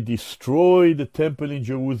 They destroyed the temple in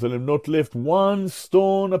Jerusalem, not left one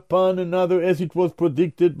stone upon another, as it was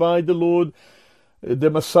predicted by the Lord, the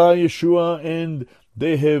Messiah Yeshua, and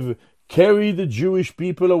they have carried the Jewish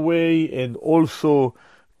people away and also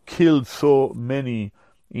killed so many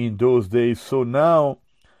in those days. So now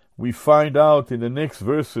we find out in the next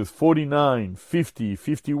verses 49, 50,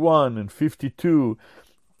 51, and 52,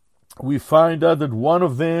 we find out that one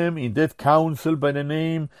of them in that council by the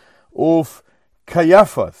name of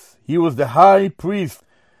Caiaphas, he was the high priest.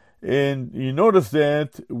 And you notice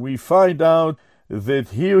that we find out that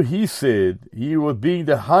here he said, he was being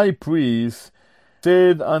the high priest,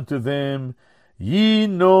 said unto them, Ye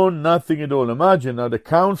know nothing at all. Imagine now the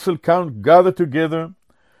council gathered together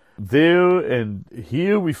there, and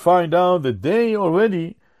here we find out that they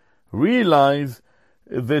already realize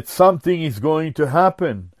that something is going to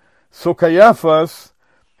happen. So Caiaphas,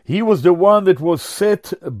 he was the one that was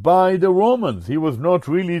set by the Romans. He was not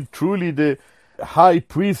really truly the high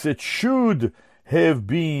priest that should have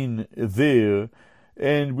been there.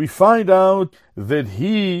 And we find out that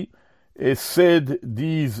he said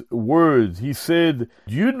these words. He said,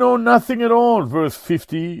 you know nothing at all. Verse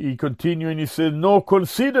 50, he continued and he said, no,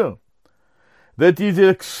 consider that it is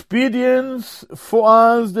expedient for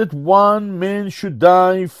us that one man should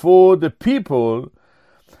die for the people,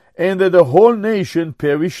 and that the whole nation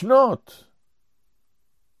perish not.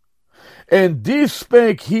 And this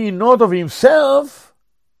spake he not of himself,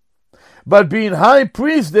 but being high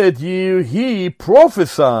priest that year, he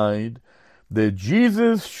prophesied that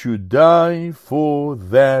Jesus should die for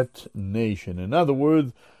that nation. In other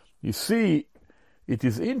words, you see, it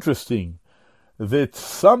is interesting that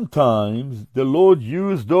sometimes the Lord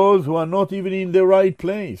used those who are not even in the right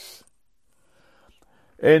place.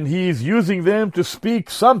 And He is using them to speak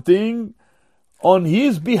something on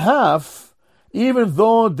His behalf, even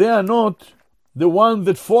though they are not the ones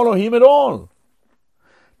that follow Him at all.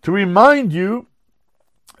 To remind you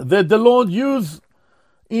that the Lord used,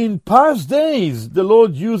 in past days, the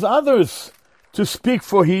Lord used others to speak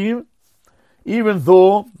for Him, even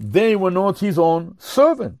though they were not His own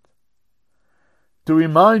servant. To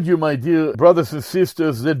remind you, my dear brothers and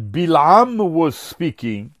sisters, that Bilam was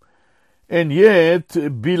speaking, and yet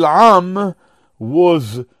Bilam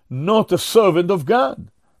was not a servant of God.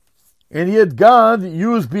 And yet God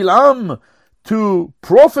used Bilam to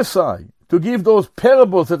prophesy, to give those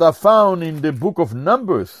parables that are found in the book of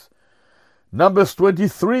Numbers, Numbers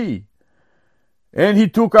 23. And he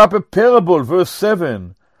took up a parable, verse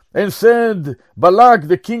 7, and said, Balak,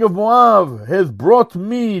 the king of Moab, has brought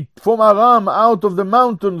me from Aram out of the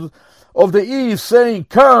mountains of the east, saying,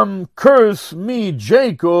 come, curse me,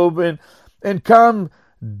 Jacob, and come,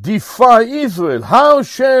 defy Israel. How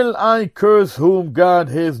shall I curse whom God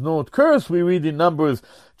has not cursed? We read in Numbers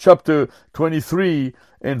chapter 23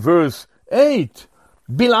 and verse 8.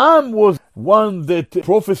 Bilam was one that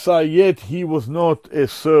prophesied, yet he was not a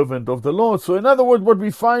servant of the Lord. So in other words, what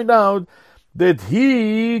we find out, that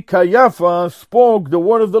he, Caiaphas, spoke the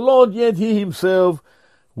word of the Lord, yet he himself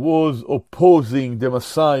was opposing the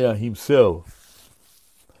Messiah himself.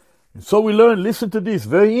 And so we learn, listen to this,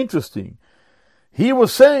 very interesting. He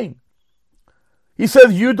was saying, he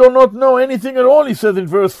said, you do not know anything at all, he said in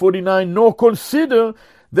verse 49, nor consider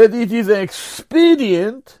that it is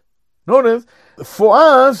expedient, notice, for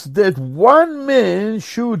us that one man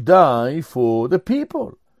should die for the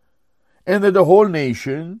people, and that the whole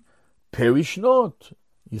nation perish not.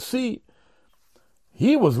 You see,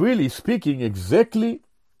 he was really speaking exactly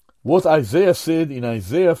what Isaiah said in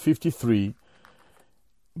Isaiah 53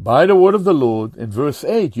 by the word of the Lord in verse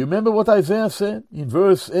 8. You remember what Isaiah said in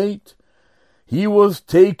verse 8? He was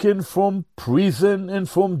taken from prison and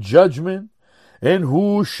from judgment, and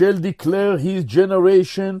who shall declare his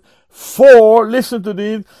generation? For, listen to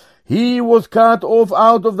this, he was cut off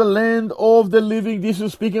out of the land of the living. This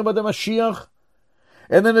is speaking about the Mashiach.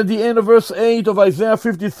 And then at the end of verse 8 of Isaiah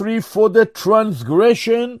 53, for the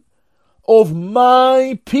transgression of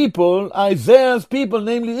my people, Isaiah's people,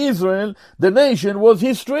 namely Israel, the nation, was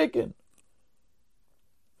he stricken.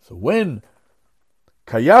 So when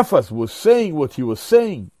Caiaphas was saying what he was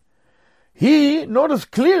saying, he, notice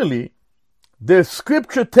clearly, the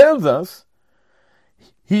scripture tells us,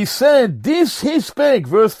 he said, this he spake,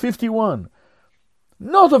 verse 51,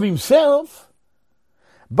 not of himself,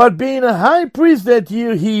 but being a high priest that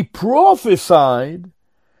year, he prophesied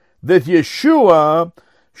that Yeshua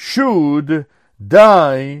should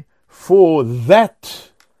die for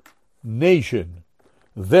that nation,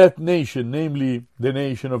 namely the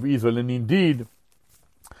nation of Israel. And indeed,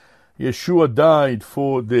 Yeshua died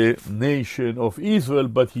for the nation of Israel,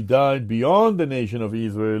 but he died beyond the nation of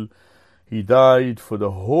Israel. He died for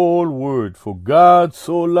the whole world. For God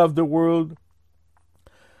so loved the world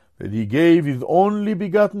that he gave his only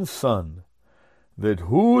begotten Son, that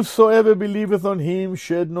whosoever believeth on him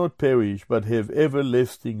should not perish, but have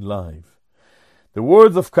everlasting life. The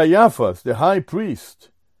words of Caiaphas, the high priest,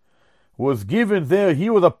 was given there. He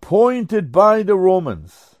was appointed by the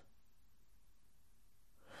Romans.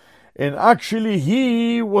 And actually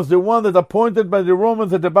he was the one that appointed by the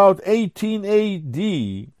Romans at about 18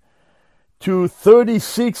 AD to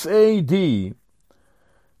 36 AD.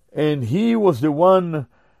 And he was the one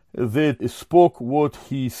that spoke what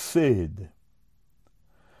he said.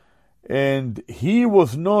 and he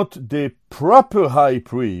was not the proper high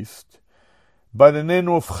priest by the name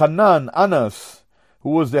of Annas, who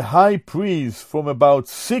was the high priest from about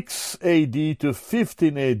 6 AD to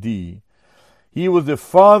 15 AD. He was the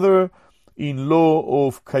father-in-law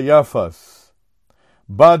of Caiaphas.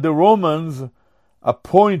 But the Romans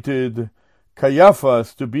appointed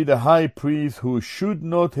Caiaphas to be the high priest who should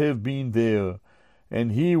not have been there.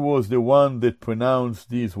 And he was the one that pronounced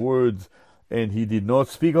these words, and he did not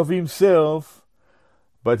speak of himself,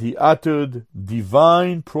 but he uttered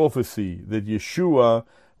divine prophecy that Yeshua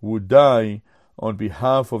would die on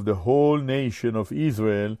behalf of the whole nation of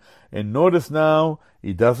Israel. And notice now,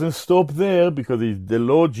 it doesn't stop there, because the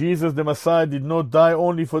Lord Jesus, the Messiah, did not die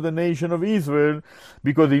only for the nation of Israel,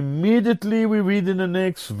 because immediately we read in the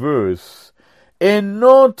next verse, and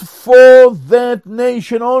not for that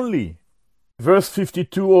nation only. Verse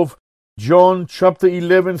 52 of John chapter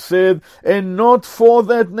 11 said, and not for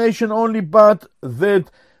that nation only, but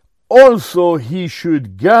that also he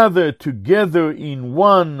should gather together in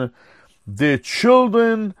one the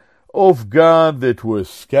children of God that were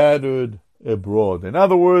scattered abroad. In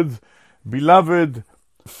other words, beloved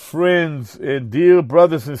friends and dear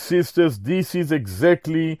brothers and sisters, this is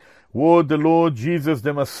exactly what the Lord Jesus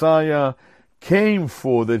the Messiah came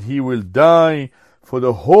for, that he will die for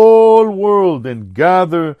the whole world and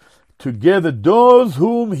gather together those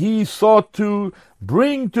whom he sought to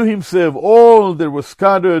bring to himself, all that were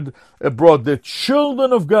scattered abroad, the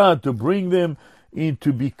children of God, to bring them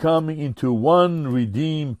into becoming into one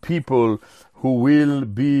redeemed people who will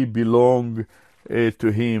belong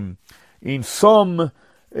to him. In Psalm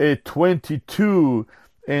 22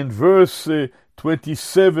 and verse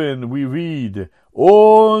 27 we read,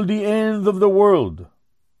 all the ends of the world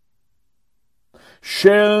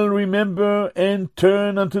shall remember and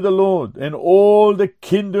turn unto the Lord, and all the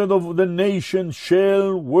kindred of the nations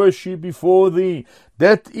shall worship before thee.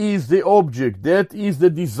 That is the object, that is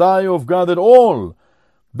the desire of God, that all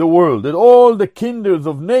the world, that all the kindreds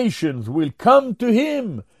of nations will come to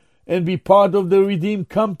him and be part of the redeemed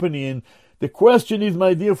company. And the question is,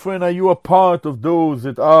 my dear friend, are you a part of those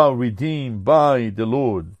that are redeemed by the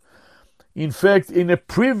Lord? In fact, in a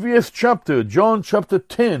previous chapter, John chapter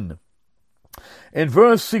 10, and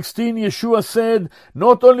verse 16, Yeshua said,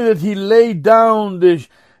 not only that he laid down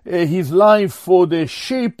his life for the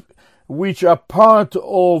sheep which are part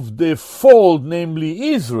of the fold, namely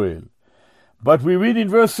Israel, but we read in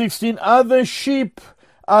verse 16, other sheep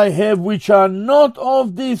I have which are not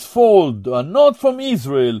of this fold, are not from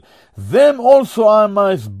Israel, them also I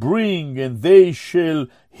must bring, and they shall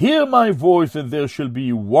hear my voice, and there shall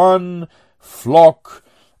be one flock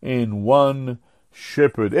and one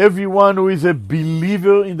shepherd. Everyone who is a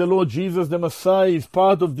believer in the Lord Jesus the Messiah is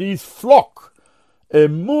part of this flock, a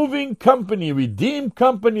moving company, redeemed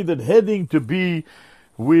company, that heading to be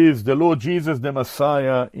with the Lord Jesus the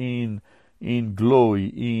Messiah in glory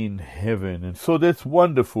in heaven. And so that's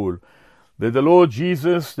wonderful that the Lord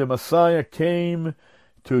Jesus the Messiah came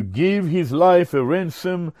to give his life a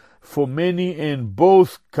ransom for many, and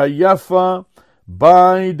both Caiaphas,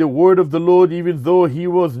 by the word of the Lord, even though he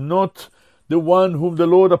was not the one whom the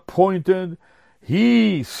Lord appointed,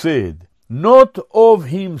 he said, not of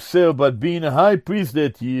himself, but being a high priest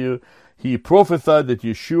that year, he prophesied that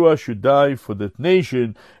Yeshua should die for that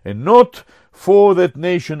nation, and not for that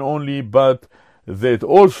nation only, but that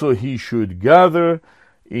also he should gather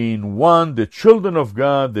in one the children of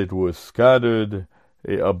God that were scattered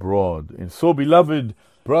abroad. And so, beloved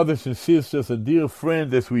brothers and sisters and dear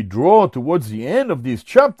friends, as we draw towards the end of this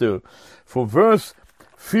chapter, from verse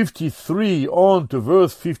 53 on to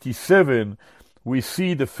verse 57, we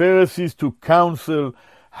see the Pharisees to counsel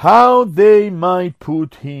how they might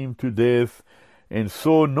put him to death. And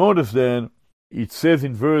so notice then, it says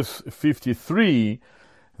in verse 53,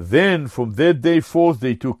 then from that day forth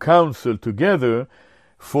they took counsel together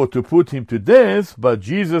for to put him to death, but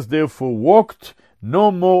Jesus therefore walked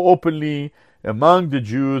no more openly among the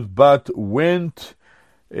Jews, but went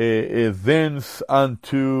thence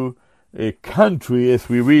unto a country, as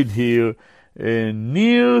we read here,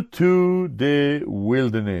 near to the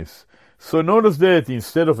wilderness. So notice that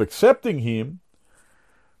instead of accepting him,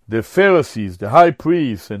 the Pharisees, the high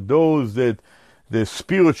priests, and those that the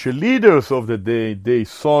spiritual leaders of the day, they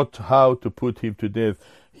sought how to put him to death.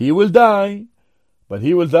 He will die, but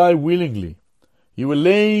he will die willingly. He will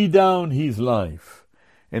lay down his life.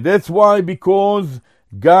 And that's why, because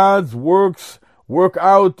God's works work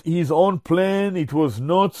out his own plan, it was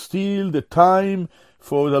not still the time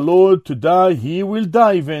for the Lord to die. He will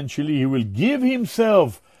die eventually. He will give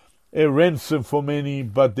himself a ransom for many,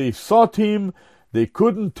 but they sought him, they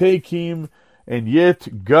couldn't take him, and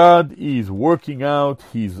yet God is working out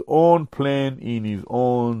His own plan in His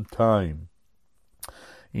own time.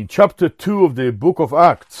 In chapter 2 of the book of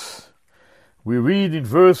Acts, we read in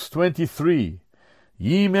verse 23,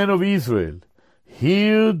 Ye men of Israel,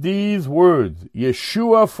 hear these words,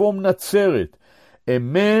 Yeshua from Nazareth, a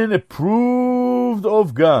man approved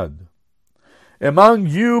of God, among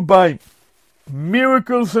you by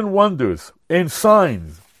miracles and wonders and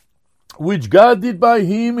signs, which God did by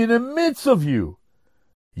him in the midst of you.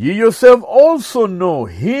 Ye yourself also know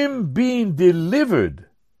him being delivered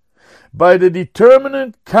by the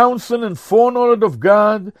determinate counsel and foreknowledge of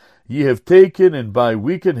God, ye have taken, and by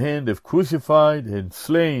wicked hand have crucified and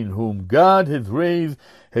slain, whom God hath raised,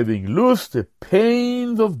 having loosed the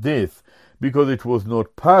pains of death, because it was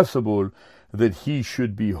not possible that he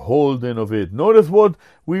should be holden of it. Notice what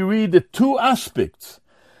we read, the two aspects.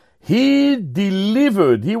 He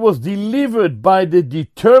was delivered by the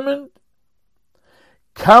determined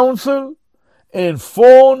counsel and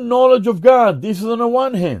foreknowledge of God. This is on the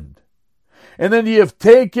one hand. And then ye have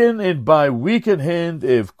taken, and by wicked hand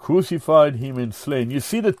have crucified him and slain. You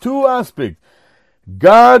see the two aspects.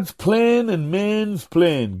 God's plan and man's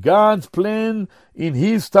plan. God's plan in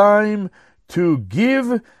his time to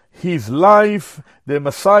give his life, the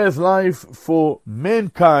Messiah's life, for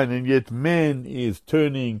mankind, and yet man is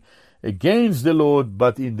turning against the Lord.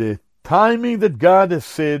 But in the timing that God has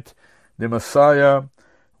set, the Messiah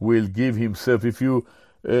will give himself. If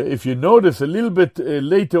you notice a little bit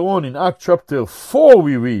later on in Acts chapter 4,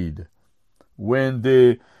 we read, when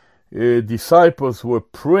the disciples were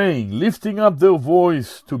praying, lifting up their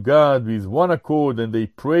voice to God with one accord, and they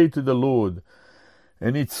prayed to the Lord.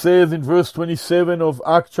 And it says in verse 27 of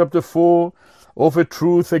Acts chapter 4, of a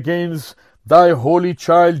truth against thy holy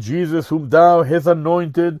child Jesus, whom thou hast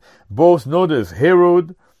anointed, both, notice,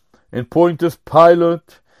 Herod and Pontius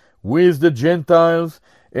Pilate, with the Gentiles,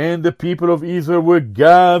 and the people of Israel were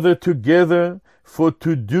gathered together for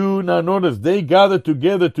to do, now notice, they gathered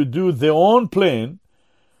together to do their own plan,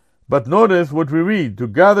 but notice what we read, to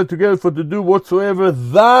gather together for to do whatsoever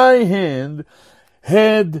thy hand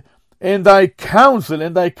had, and thy counsel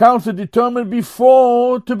determined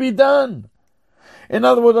before to be done. In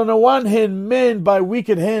other words, on the one hand, men by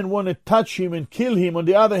wicked hand want to touch him and kill him. On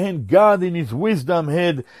the other hand, God in his wisdom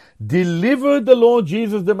had delivered the Lord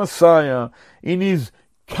Jesus the Messiah. In his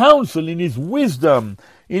counsel, in his wisdom,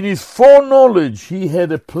 in his foreknowledge, he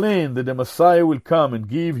had a plan that the Messiah will come and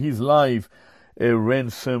give his life a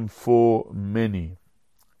ransom for many.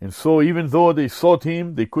 And so even though they sought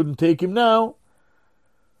him, they couldn't take him now.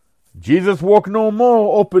 Jesus walked no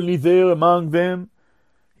more openly there among them.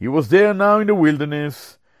 He was there now in the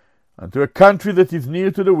wilderness, and to a country that is near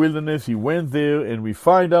to the wilderness. He went there, and we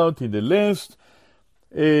find out in the last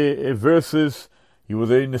verses, he was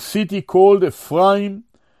in a city called Ephraim,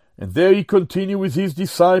 and there he continued with his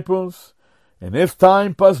disciples. And as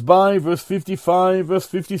time passed by, verse 55, verse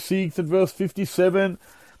 56, and verse 57,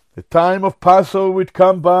 the time of Passover would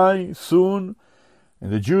come by soon, and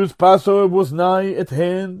the Jews' Passover was nigh at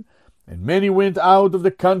hand, and many went out of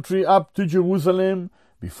the country up to Jerusalem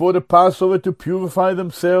before the Passover to purify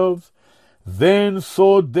themselves. Then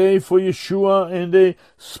sought they for Yeshua, and they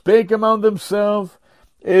spake among themselves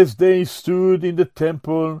as they stood in the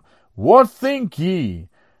temple, What think ye,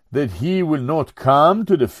 that he will not come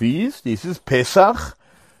to the feast? This is Pesach.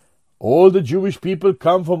 All the Jewish people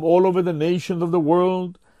come from all over the nations of the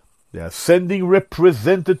world. They are sending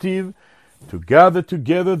representatives to gather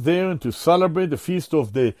together there and to celebrate the feast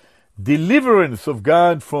of the deliverance of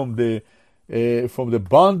God from the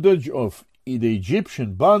bondage of the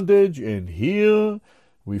Egyptian bondage. And here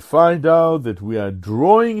we find out that we are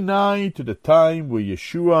drawing nigh to the time where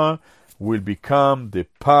Yeshua will become the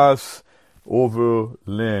Passover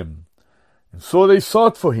lamb. And so they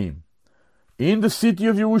sought for him in the city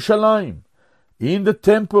of Jerusalem, in the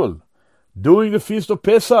temple, during the feast of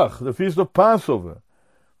Pesach, the feast of Passover.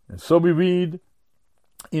 And so we read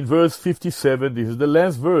in verse 57, this is the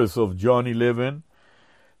last verse of John 11,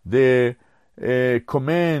 the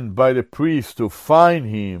command by the priest to find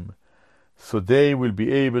him so they will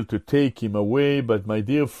be able to take him away. But my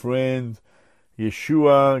dear friend,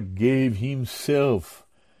 Yeshua gave himself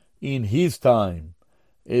in his time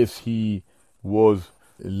as he was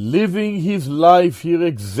living his life here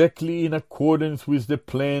exactly in accordance with the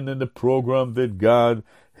plan and the program that God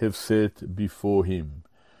have set before him.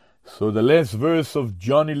 So the last verse of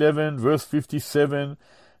John 11, verse 57,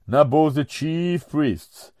 now both the chief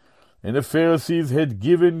priests and the Pharisees had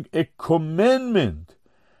given a commandment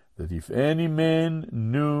that if any man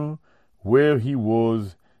knew where he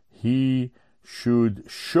was, he should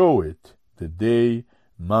show it, that they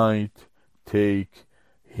might take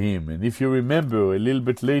him. And if you remember a little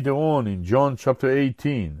bit later on in John chapter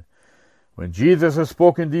 18, when Jesus had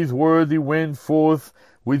spoken these words, he went forth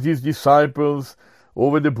with his disciples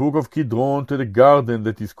over the brook of Kidron to the garden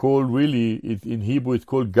that is called, really, in Hebrew it's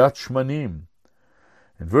called Gat Shmanim.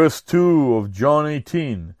 And verse 2 of John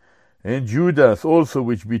 18, and Judas also,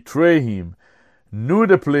 which betrayed him, knew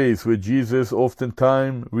the place where Jesus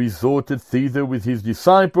oftentimes resorted thither with his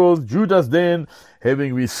disciples. Judas then,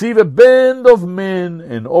 having received a band of men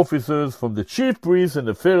and officers from the chief priests and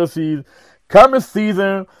the Pharisees, cometh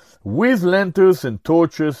thither with lanterns and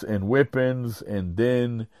torches and weapons, and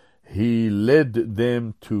then he led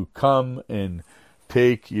them to come and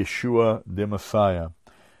take Yeshua the Messiah.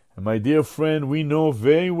 And my dear friend, we know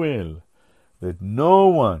very well that no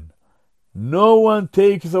one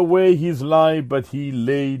takes away his life, but he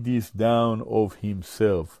laid this down of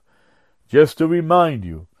himself. Just to remind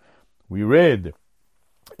you, we read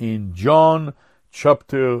in John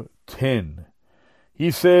chapter 10,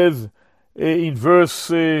 he says in verse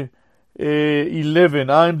 11,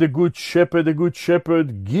 I am the good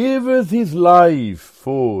shepherd giveth his life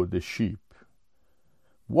for the sheep.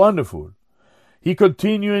 Wonderful. He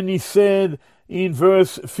continued and he said in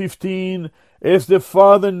verse 15, as the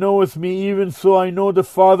Father knoweth me, even so I know the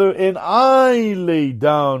Father, and I lay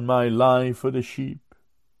down my life for the sheep.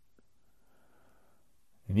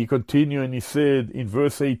 And he continued and he said in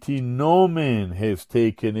verse 18, no man has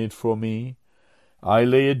taken it from me. I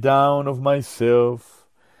lay it down of myself.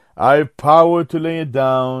 I have power to lay it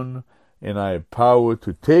down, and I have power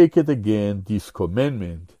to take it again. This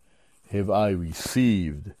commandment have I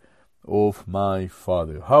received of my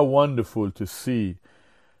Father. How wonderful to see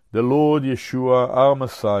the Lord Yeshua, our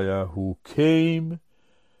Messiah, who came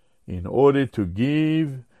in order to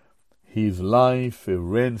give his life a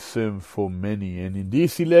ransom for many. And in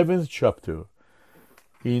this 11th chapter,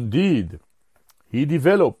 indeed, he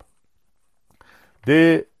developed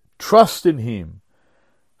the trust in him.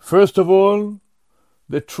 First of all,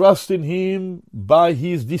 the trust in him by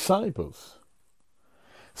his disciples.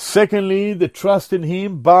 Secondly, the trust in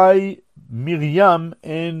him by Miriam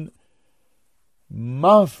and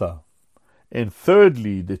Martha. And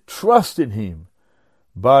thirdly, the trust in him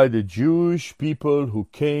by the Jewish people who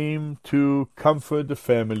came to comfort the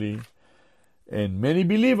family. And many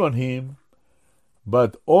believe on him,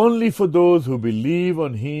 but only for those who believe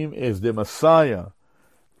on him as the Messiah,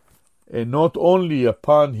 and not only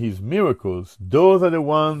upon his miracles. Those are the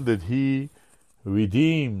ones that he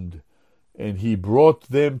redeemed, and he brought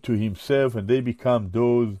them to himself, and they become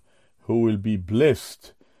those who will be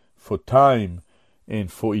blessed for time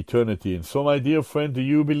and for eternity. And so, my dear friend, do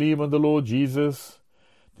you believe on the Lord Jesus?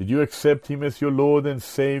 Did you accept him as your Lord and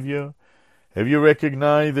Savior? Have you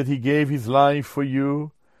recognized that he gave his life for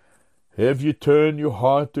you? Have you turned your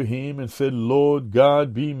heart to him and said, Lord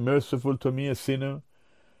God, be merciful to me, a sinner?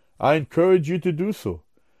 I encourage you to do so,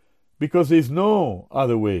 because there is no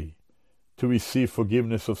other way to receive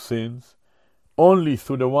forgiveness of sins, only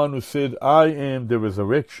through the one who said, I am the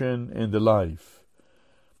resurrection and the life.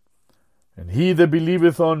 And he that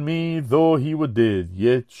believeth on me, though he were dead,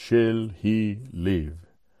 yet shall he live.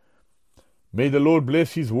 May the Lord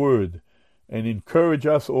bless his word and encourage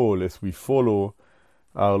us all as we follow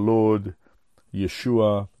our Lord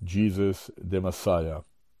Yeshua, Jesus the Messiah.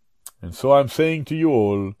 And so I'm saying to you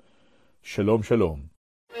all, Shalom, Shalom.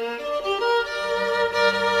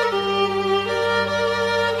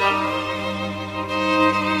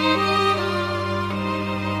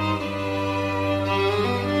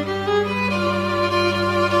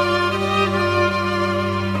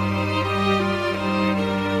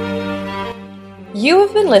 You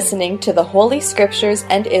have been listening to the Holy Scriptures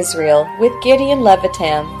and Israel with Gideon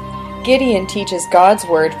Levitam. Gideon teaches God's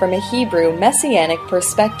Word from a Hebrew Messianic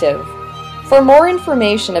perspective. For more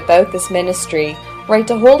information about this ministry, write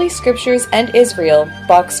to Holy Scriptures and Israel,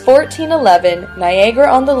 Box 1411,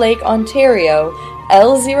 Niagara-on-the-Lake, Ontario,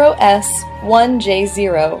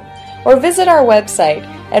 L0S1J0, or visit our website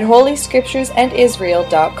at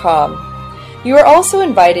holyscripturesandisrael.com. You are also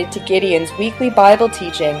invited to Gideon's weekly Bible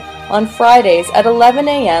teaching on Fridays at 11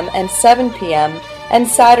 a.m. and 7 p.m. and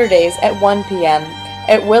Saturdays at 1 p.m.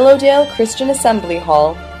 at Willowdale Christian Assembly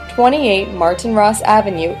Hall, 28 Martin Ross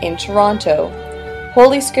Avenue in Toronto.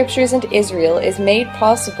 Holy Scriptures and Israel is made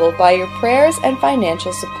possible by your prayers and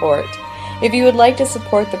financial support. If you would like to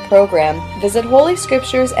support the program, visit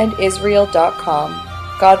holyscripturesandisrael.com.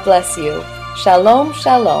 God bless you. Shalom,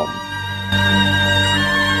 shalom.